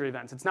even future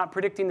events. It's not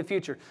predicting the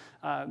future.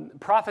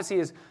 Prophecy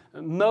is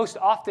most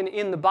often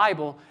in the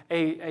Bible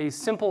a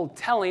simple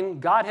telling,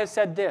 God has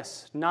said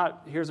this,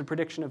 not here's a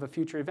prediction of a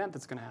future event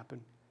that's going to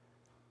happen.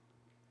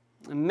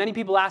 And many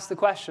people ask the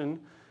question,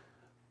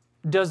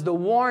 does the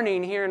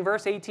warning here in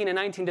verse 18 and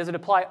 19, does it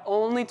apply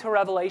only to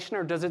Revelation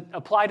or does it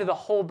apply to the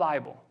whole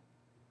Bible?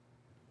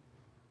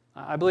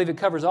 I believe it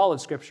covers all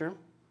of Scripture,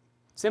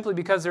 simply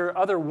because there are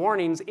other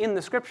warnings in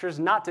the Scriptures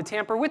not to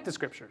tamper with the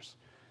Scriptures.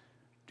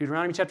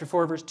 Deuteronomy chapter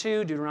 4, verse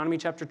 2, Deuteronomy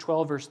chapter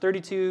 12, verse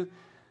 32,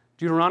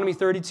 Deuteronomy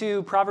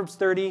 32, Proverbs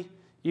 30,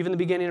 even the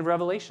beginning of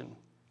Revelation.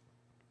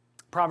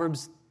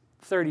 Proverbs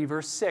 30,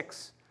 verse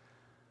 6,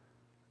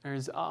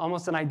 there's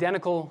almost an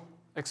identical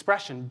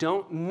expression.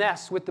 Don't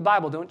mess with the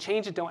Bible. Don't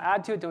change it. Don't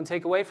add to it. Don't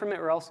take away from it,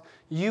 or else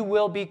you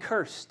will be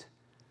cursed.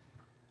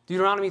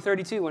 Deuteronomy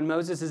 32, when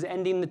Moses is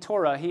ending the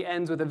Torah, he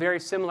ends with a very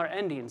similar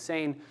ending,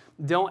 saying,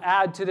 don't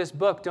add to this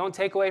book. Don't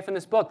take away from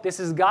this book. This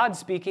is God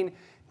speaking.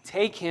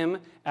 Take him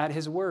at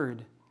his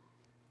word.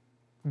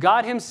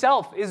 God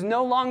himself is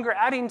no longer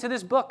adding to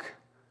this book.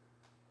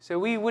 So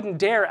we wouldn't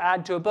dare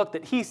add to a book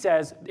that he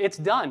says, it's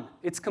done.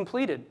 It's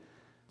completed.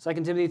 2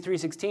 Timothy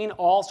 3:16,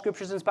 all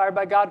Scripture is inspired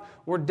by God.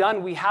 We're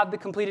done. We have the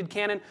completed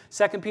canon.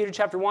 2 Peter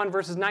chapter 1,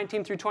 verses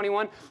 19 through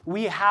 21.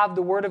 We have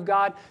the Word of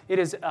God. It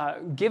is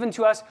given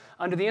to us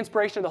under the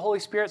inspiration of the Holy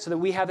Spirit so that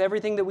we have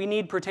everything that we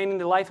need pertaining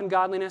to life and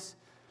godliness.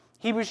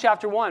 Hebrews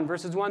chapter 1,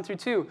 verses 1 through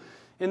 2.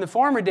 In the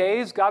former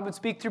days, God would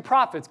speak through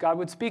prophets. God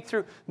would speak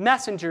through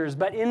messengers.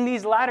 But in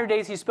these latter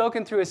days, he's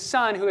spoken through his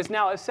Son, who has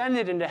now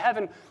ascended into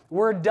heaven.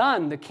 We're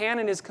done. The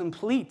canon is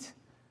complete.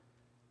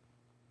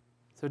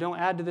 So don't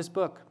add to this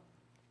book.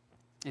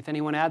 If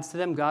anyone adds to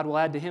them, God will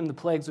add to him the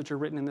plagues which are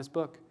written in this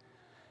book.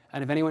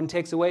 And if anyone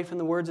takes away from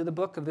the words of the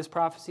book of this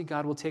prophecy,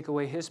 God will take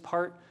away his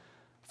part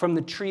from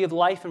the tree of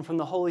life and from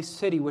the holy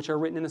city which are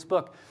written in this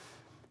book.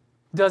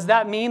 Does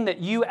that mean that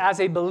you as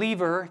a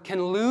believer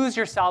can lose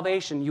your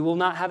salvation? You will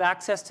not have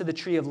access to the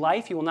tree of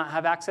life. You will not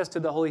have access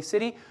to the holy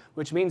city,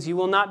 which means you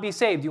will not be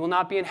saved. You will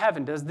not be in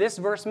heaven. Does this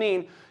verse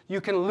mean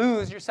you can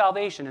lose your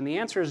salvation? And the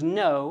answer is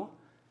no.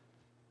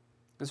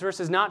 This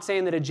verse is not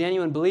saying that a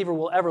genuine believer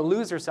will ever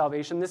lose their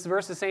salvation. This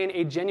verse is saying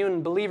a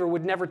genuine believer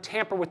would never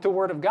tamper with the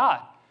Word of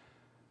God.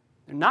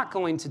 They're not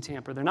going to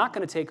tamper. They're not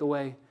going to take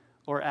away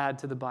or add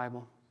to the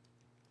Bible.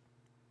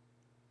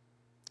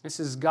 This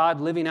is God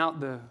living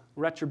out the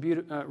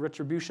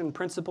retribution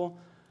principle,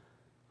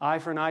 eye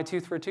for an eye,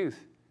 tooth for a tooth.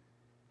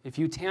 If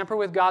you tamper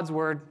with God's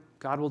Word,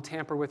 God will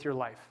tamper with your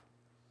life.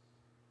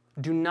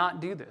 Do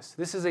not do this.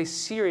 This is a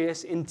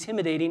serious,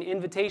 intimidating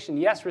invitation.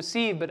 Yes,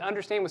 receive, but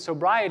understand with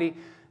sobriety,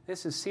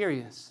 this is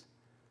serious.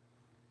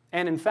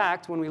 And in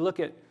fact, when we look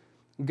at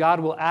God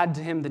will add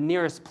to him the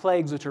nearest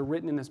plagues which are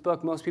written in this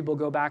book, most people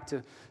go back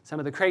to some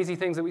of the crazy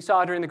things that we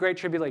saw during the Great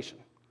Tribulation.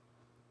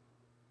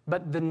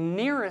 But the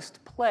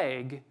nearest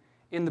plague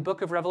in the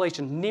book of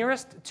Revelation,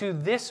 nearest to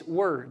this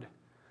word,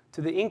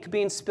 to the ink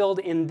being spilled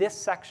in this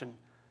section,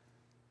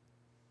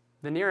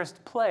 the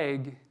nearest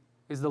plague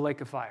is the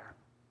lake of fire.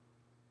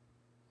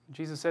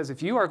 Jesus says,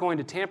 if you are going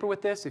to tamper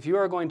with this, if you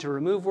are going to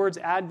remove words,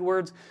 add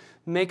words,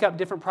 make up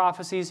different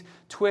prophecies,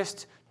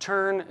 twist,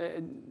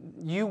 turn,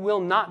 you will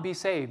not be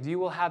saved. You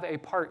will have a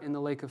part in the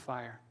lake of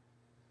fire.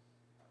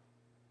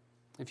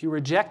 If you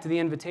reject the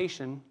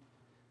invitation,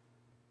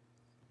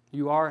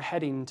 you are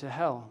heading to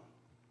hell.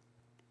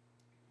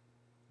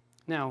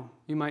 Now,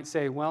 you might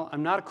say, well,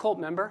 I'm not a cult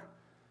member.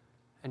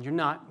 And you're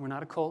not. We're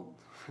not a cult.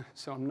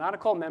 So I'm not a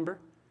cult member.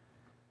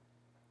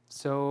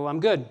 So I'm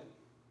good.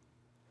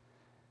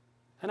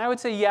 And I would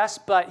say yes,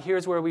 but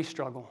here's where we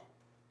struggle.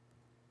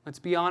 Let's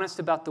be honest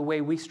about the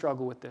way we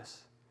struggle with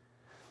this.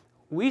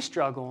 We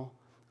struggle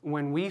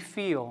when we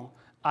feel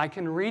I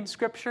can read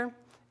Scripture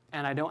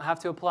and I don't have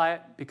to apply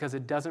it because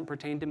it doesn't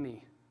pertain to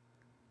me.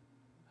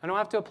 I don't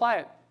have to apply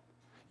it.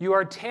 You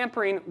are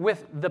tampering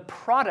with the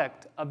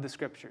product of the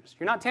Scriptures.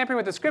 You're not tampering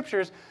with the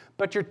Scriptures,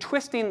 but you're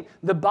twisting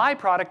the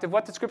byproduct of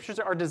what the Scriptures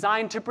are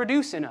designed to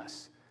produce in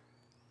us.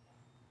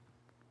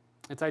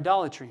 It's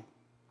idolatry.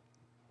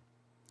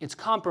 It's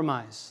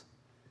compromise.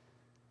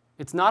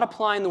 It's not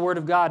applying the Word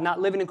of God,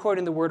 not living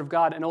according to the Word of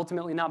God, and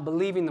ultimately not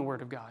believing the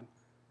Word of God.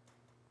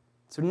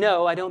 So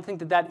no, I don't think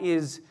that that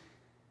is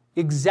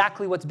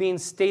exactly what's being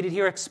stated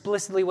here,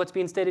 explicitly what's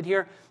being stated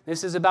here.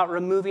 This is about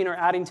removing or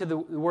adding to the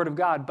Word of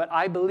God. But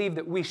I believe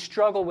that we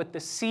struggle with the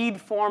seed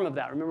form of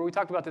that. Remember, we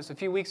talked about this a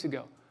few weeks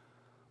ago.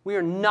 We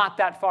are not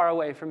that far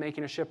away from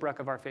making a shipwreck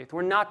of our faith.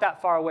 We're not that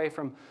far away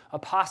from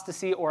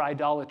apostasy or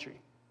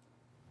idolatry.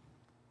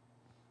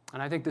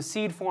 And I think the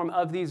seed form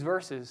of these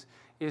verses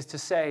is to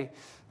say,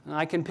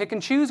 I can pick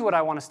and choose what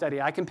I want to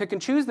study. I can pick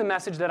and choose the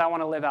message that I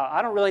want to live out.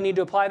 I don't really need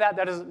to apply that.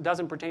 That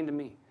doesn't pertain to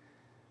me.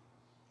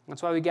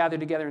 That's why we gather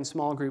together in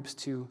small groups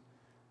to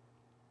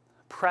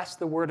press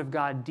the Word of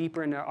God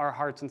deeper into our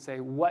hearts and say,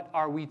 what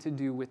are we to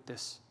do with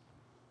this?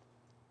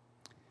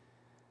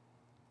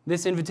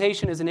 This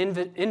invitation is an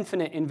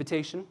infinite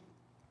invitation.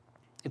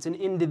 It's an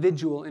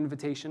individual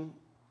invitation.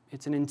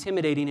 It's an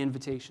intimidating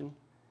invitation.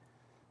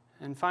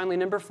 And finally,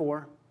 number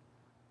 4,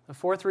 the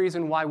fourth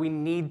reason why we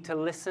need to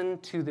listen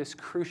to this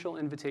crucial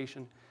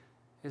invitation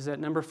is that,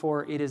 number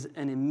 4, it is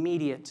an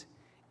immediate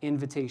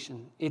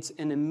invitation. It's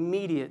an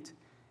immediate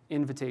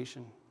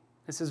invitation.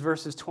 This is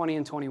verses 20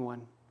 and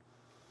 21.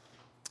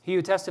 He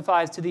who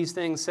testifies to these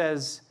things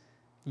says,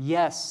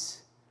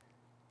 yes,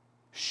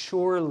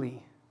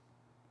 surely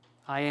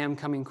I am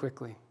coming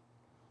quickly.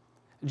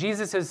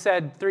 Jesus has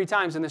said 3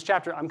 times in this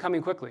chapter, I'm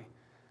coming quickly.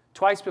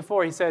 Twice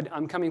before he said,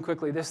 I'm coming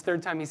quickly. This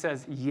third time he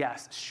says,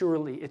 yes,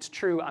 surely, it's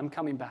true, I'm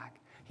coming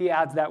back. He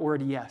adds that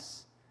word,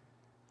 yes.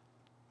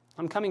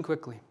 I'm coming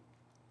quickly.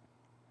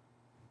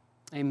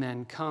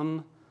 Amen.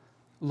 Come,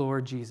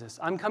 Lord Jesus.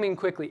 I'm coming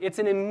quickly. It's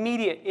an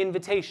immediate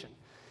invitation.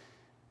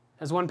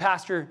 As one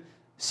pastor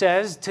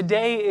says,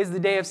 today is the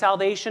day of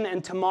salvation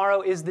and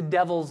tomorrow is the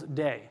devil's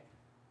day.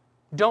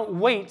 Don't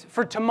wait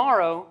for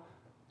tomorrow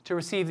to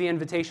receive the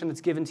invitation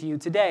that's given to you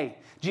today.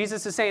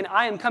 Jesus is saying,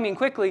 I am coming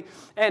quickly.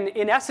 And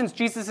in essence,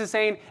 Jesus is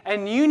saying,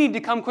 and you need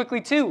to come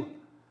quickly too.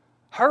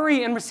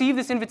 Hurry and receive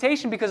this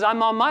invitation because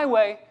I'm on my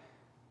way.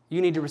 You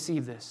need to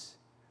receive this.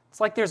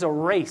 It's like there's a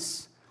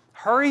race.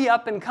 Hurry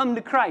up and come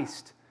to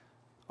Christ,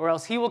 or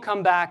else he will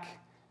come back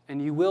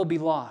and you will be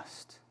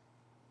lost.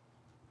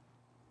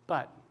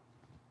 But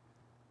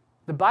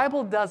the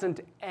Bible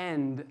doesn't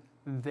end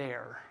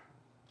there.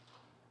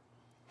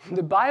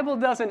 The Bible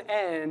doesn't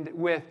end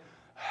with,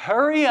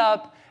 hurry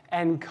up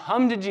and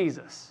come to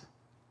Jesus.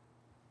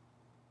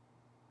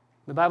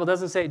 The Bible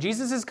doesn't say,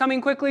 Jesus is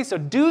coming quickly, so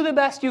do the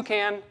best you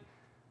can. The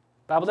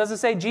Bible doesn't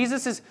say,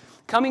 Jesus is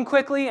coming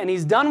quickly and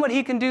he's done what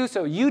he can do,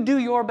 so you do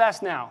your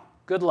best now.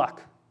 Good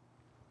luck.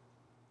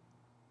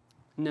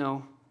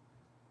 No.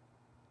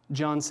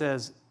 John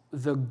says,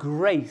 the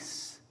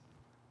grace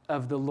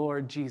of the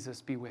Lord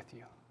Jesus be with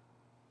you.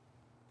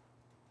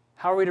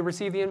 How are we to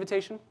receive the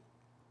invitation?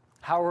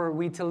 How are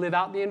we to live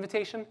out the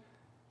invitation?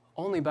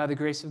 Only by the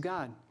grace of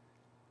God.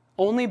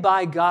 Only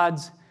by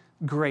God's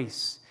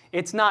grace.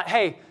 It's not,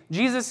 hey,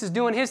 Jesus is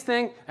doing his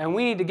thing and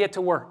we need to get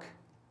to work.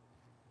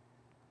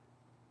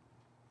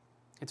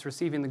 It's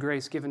receiving the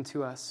grace given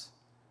to us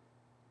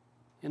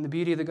in the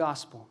beauty of the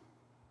gospel.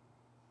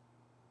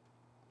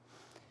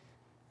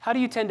 How do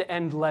you tend to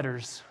end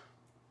letters?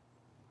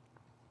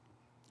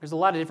 There's a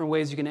lot of different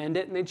ways you can end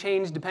it, and they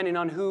change depending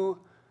on who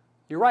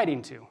you're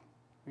writing to,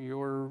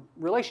 your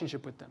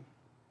relationship with them.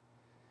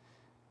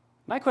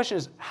 My question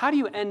is, how do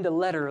you end a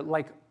letter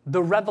like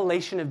the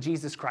revelation of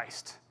Jesus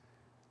Christ?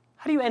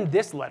 How do you end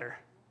this letter?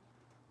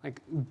 Like,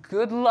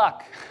 good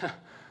luck.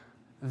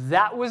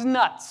 That was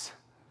nuts.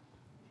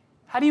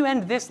 How do you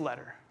end this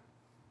letter?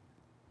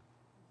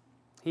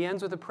 He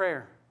ends with a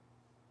prayer.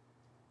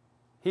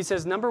 He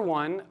says, number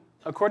 1,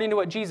 according to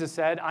what Jesus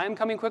said, I am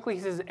coming quickly.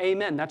 He says,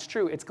 amen. That's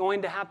true. It's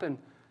going to happen.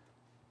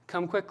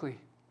 Come quickly.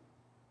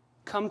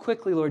 Come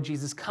quickly, Lord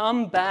Jesus.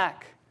 Come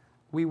back.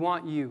 We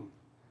want you.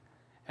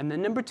 And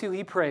then number 2,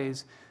 he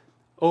prays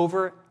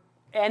over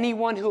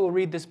anyone who will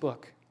read this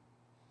book.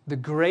 The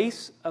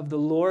grace of the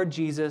Lord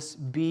Jesus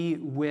be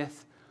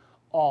with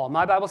all.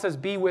 My Bible says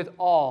be with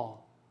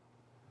all.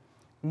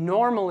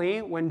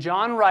 Normally, when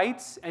John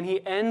writes and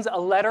he ends a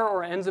letter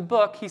or ends a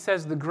book, he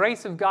says, the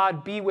grace of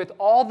God be with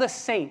all the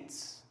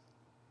saints,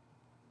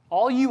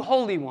 all you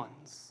holy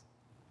ones.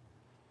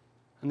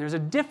 And there's a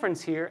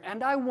difference here,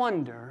 and I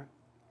wonder,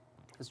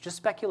 it's just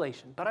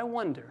speculation, but I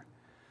wonder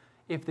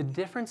if the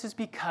difference is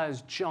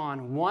because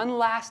John one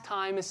last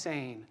time is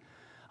saying,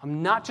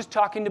 I'm not just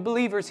talking to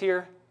believers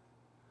here,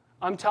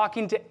 I'm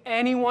talking to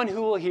anyone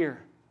who will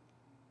hear,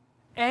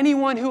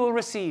 anyone who will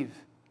receive.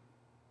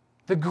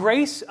 The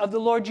grace of the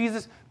Lord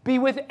Jesus be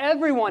with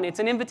everyone. It's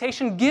an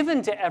invitation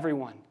given to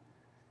everyone.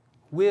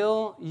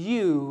 Will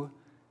you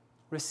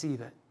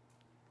receive it?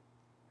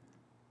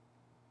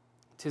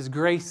 It's His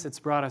grace that's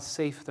brought us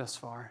safe thus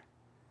far.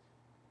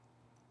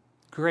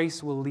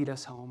 Grace will lead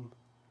us home.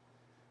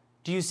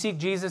 Do you seek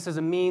Jesus as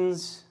a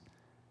means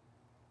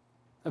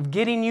of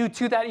getting you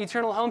to that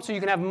eternal home so you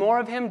can have more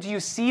of Him? Do you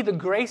see the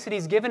grace that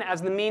He's given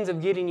as the means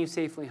of getting you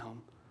safely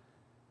home?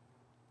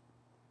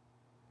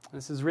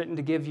 This is written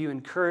to give you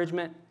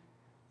encouragement,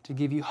 to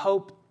give you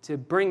hope, to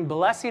bring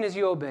blessing as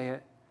you obey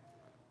it,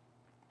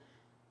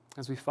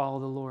 as we follow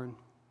the Lord.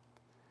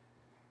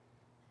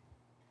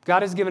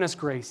 God has given us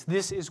grace.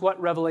 This is what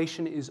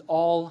Revelation is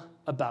all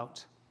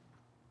about.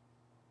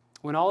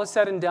 When all is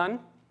said and done,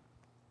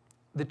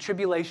 the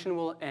tribulation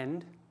will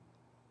end.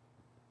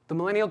 The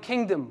millennial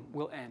kingdom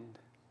will end.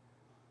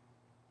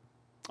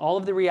 All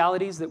of the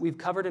realities that we've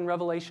covered in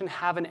Revelation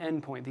have an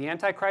end point. The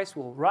Antichrist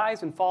will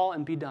rise and fall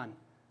and be done.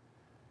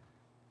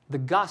 The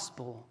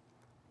gospel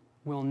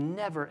will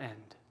never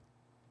end.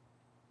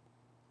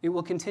 It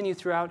will continue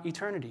throughout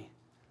eternity.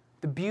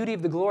 The beauty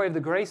of the glory of the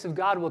grace of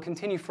God will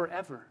continue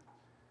forever.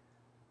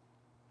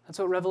 That's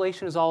what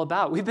Revelation is all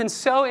about. We've been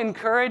so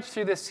encouraged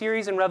through this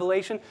series in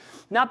Revelation,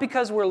 not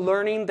because we're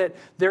learning that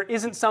there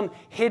isn't some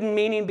hidden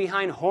meaning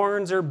behind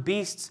horns or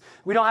beasts.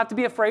 We don't have to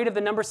be afraid of the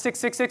number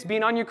 666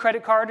 being on your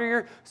credit card or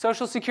your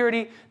Social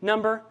Security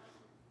number.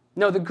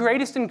 No, the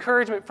greatest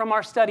encouragement from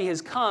our study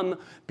has come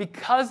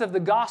because of the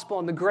gospel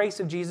and the grace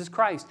of Jesus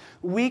Christ.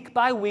 Week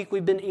by week,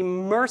 we've been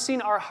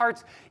immersing our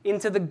hearts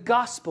into the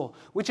gospel,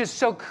 which is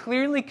so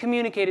clearly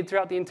communicated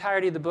throughout the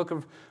entirety of the book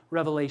of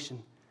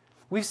Revelation.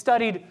 We've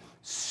studied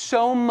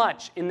so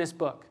much in this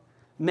book,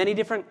 many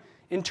different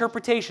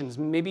interpretations.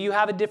 Maybe you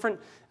have a different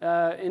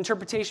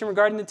interpretation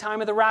regarding the time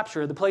of the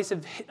rapture, the place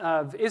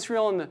of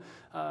Israel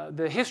and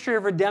the history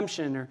of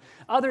redemption, or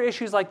other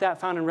issues like that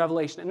found in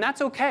Revelation. And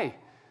that's okay.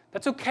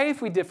 That's okay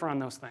if we differ on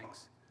those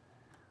things.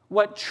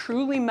 What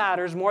truly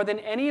matters more than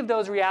any of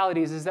those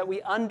realities is that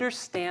we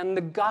understand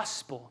the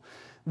gospel.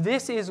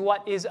 This is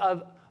what is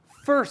of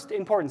first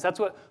importance. That's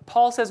what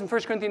Paul says in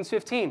 1 Corinthians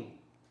 15.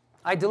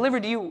 I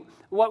delivered to you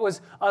what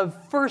was of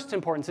first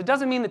importance. It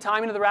doesn't mean the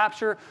timing of the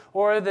rapture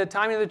or the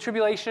timing of the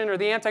tribulation or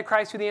the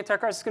Antichrist, who the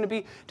Antichrist is going to be.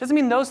 It doesn't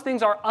mean those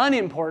things are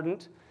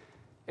unimportant.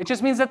 It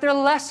just means that they're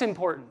less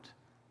important.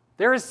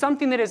 There is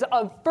something that is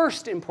of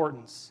first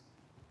importance,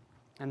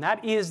 and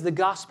that is the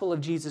gospel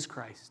of Jesus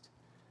Christ.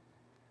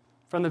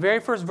 From the very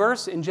first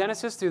verse in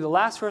Genesis through the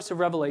last verse of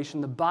Revelation,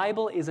 the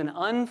Bible is an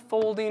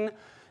unfolding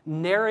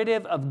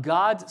narrative of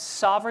God's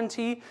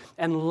sovereignty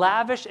and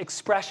lavish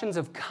expressions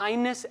of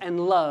kindness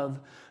and love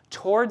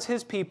towards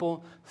his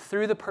people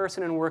through the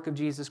person and work of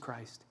Jesus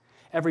Christ.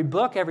 Every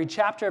book, every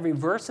chapter, every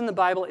verse in the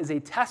Bible is a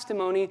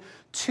testimony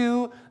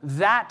to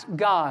that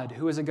God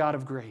who is a God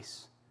of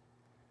grace.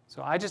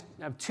 So I just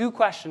have two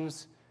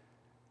questions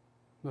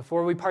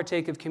before we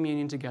partake of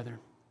communion together.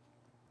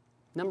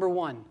 Number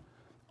one,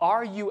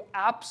 are you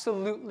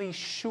absolutely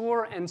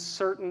sure and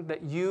certain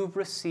that you've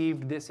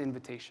received this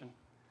invitation?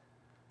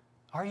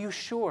 Are you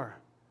sure?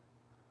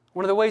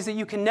 One of the ways that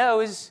you can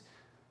know is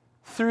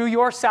through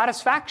your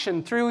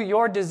satisfaction, through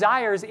your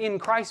desires in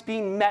Christ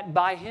being met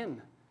by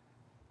him.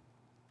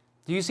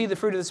 Do you see the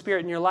fruit of the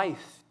Spirit in your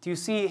life? Do you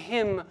see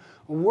him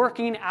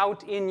working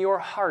out in your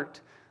heart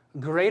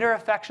greater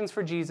affections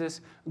for Jesus,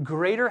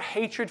 greater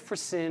hatred for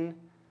sin?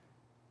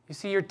 You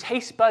see your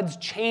taste buds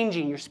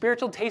changing, your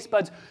spiritual taste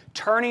buds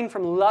turning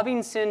from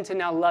loving sin to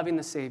now loving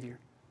the Savior.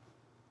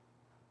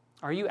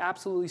 Are you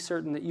absolutely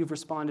certain that you've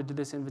responded to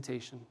this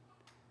invitation?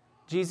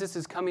 Jesus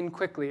is coming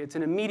quickly. It's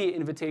an immediate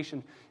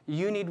invitation.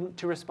 You need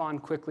to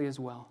respond quickly as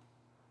well.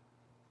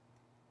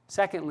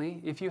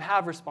 Secondly, if you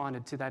have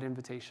responded to that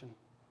invitation,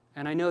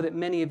 and I know that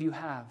many of you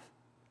have,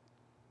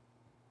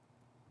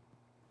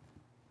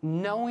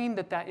 knowing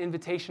that that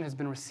invitation has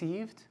been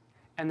received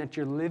and that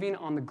you're living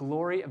on the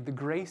glory of the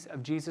grace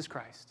of Jesus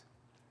Christ,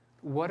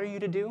 what are you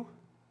to do?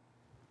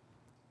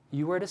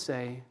 You are to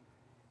say,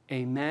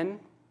 Amen.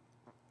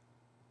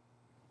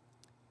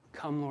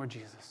 Come, Lord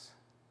Jesus.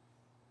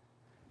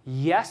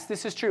 Yes,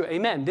 this is true.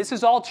 Amen. This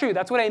is all true.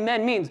 That's what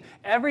amen means.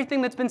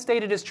 Everything that's been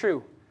stated is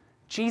true.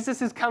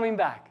 Jesus is coming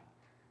back.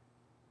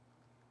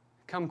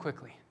 Come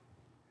quickly.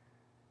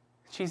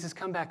 Jesus,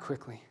 come back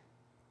quickly.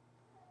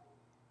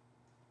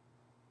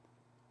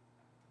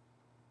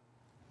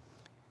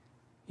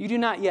 You do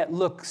not yet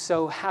look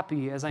so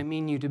happy as I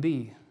mean you to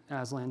be,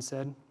 Aslan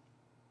said.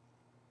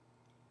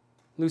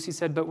 Lucy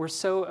said, but we're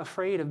so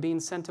afraid of being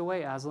sent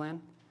away,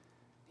 Aslan.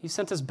 You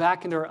sent us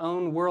back into our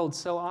own world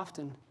so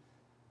often.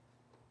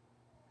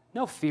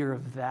 No fear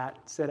of that,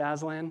 said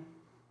Aslan.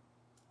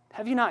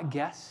 Have you not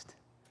guessed?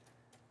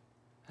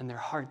 And their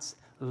hearts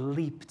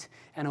leaped,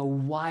 and a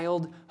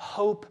wild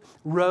hope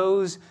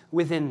rose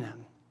within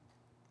them.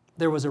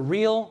 There was a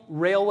real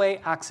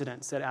railway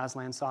accident, said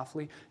Aslan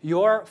softly.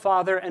 Your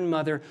father and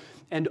mother,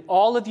 and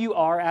all of you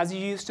are, as you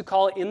used to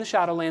call it in the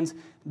Shadowlands,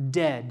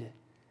 dead.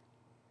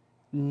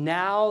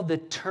 Now the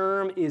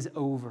term is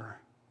over,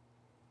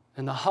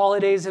 and the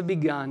holidays have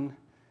begun.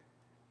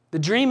 The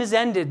dream is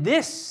ended.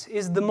 This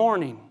is the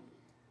morning.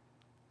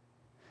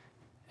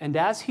 And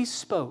as he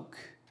spoke,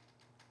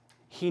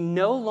 he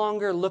no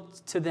longer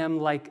looked to them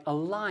like a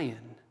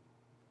lion.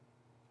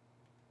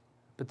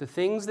 But the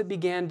things that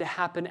began to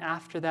happen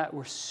after that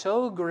were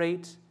so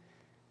great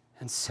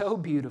and so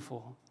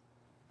beautiful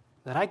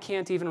that I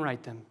can't even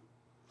write them.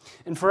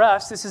 And for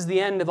us, this is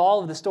the end of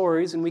all of the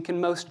stories, and we can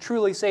most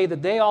truly say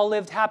that they all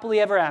lived happily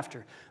ever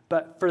after.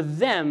 But for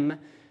them,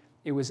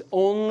 it was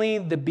only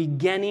the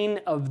beginning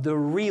of the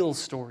real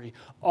story.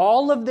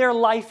 All of their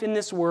life in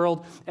this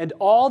world and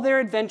all their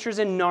adventures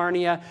in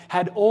Narnia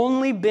had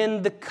only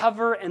been the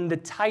cover and the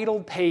title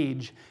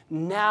page.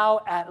 Now,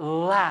 at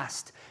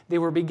last, they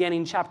were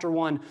beginning chapter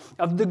 1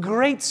 of the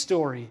great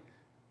story,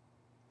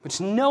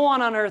 which no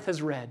one on earth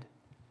has read.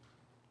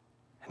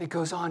 And it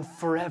goes on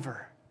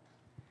forever,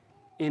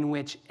 in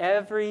which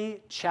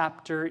every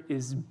chapter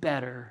is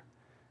better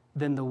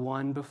than the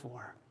one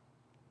before.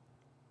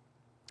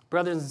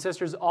 Brothers and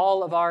sisters,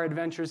 all of our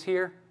adventures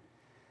here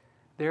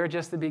they're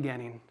just the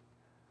beginning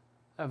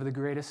of the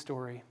greatest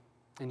story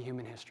in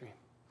human history.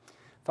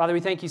 Father, we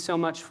thank you so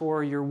much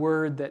for your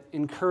word that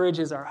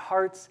encourages our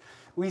hearts.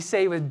 We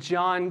say with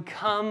John,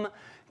 come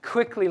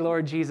quickly,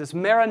 Lord Jesus.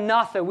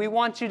 Maranatha, we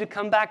want you to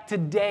come back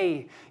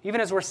today. Even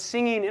as we're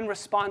singing in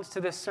response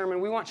to this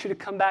sermon, we want you to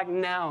come back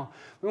now.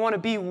 We want to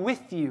be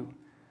with you.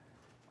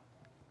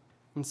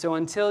 And so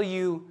until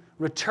you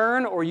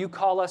return or you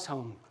call us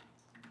home,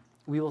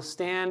 we will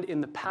stand in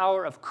the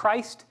power of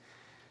Christ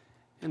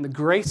and the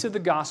grace of the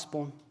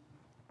gospel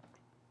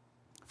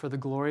for the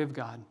glory of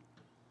God.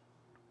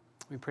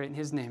 We pray in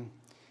his name.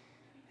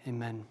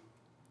 Amen.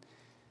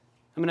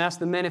 I'm going to ask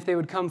the men if they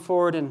would come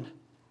forward and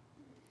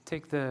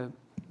take the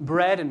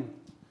bread and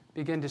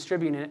begin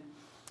distributing it.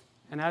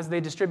 And as they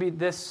distribute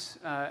this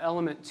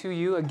element to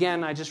you,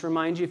 again, I just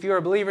remind you, if you are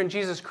a believer in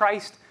Jesus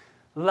Christ,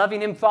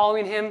 loving him,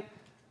 following him,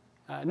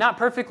 not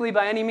perfectly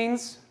by any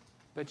means,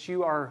 but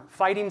you are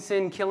fighting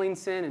sin, killing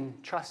sin,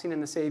 and trusting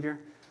in the Savior,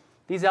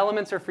 these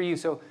elements are for you.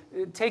 So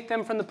take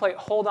them from the plate,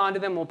 hold on to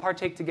them, we'll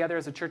partake together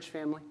as a church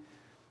family.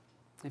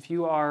 If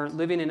you are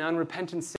living in unrepentant sin,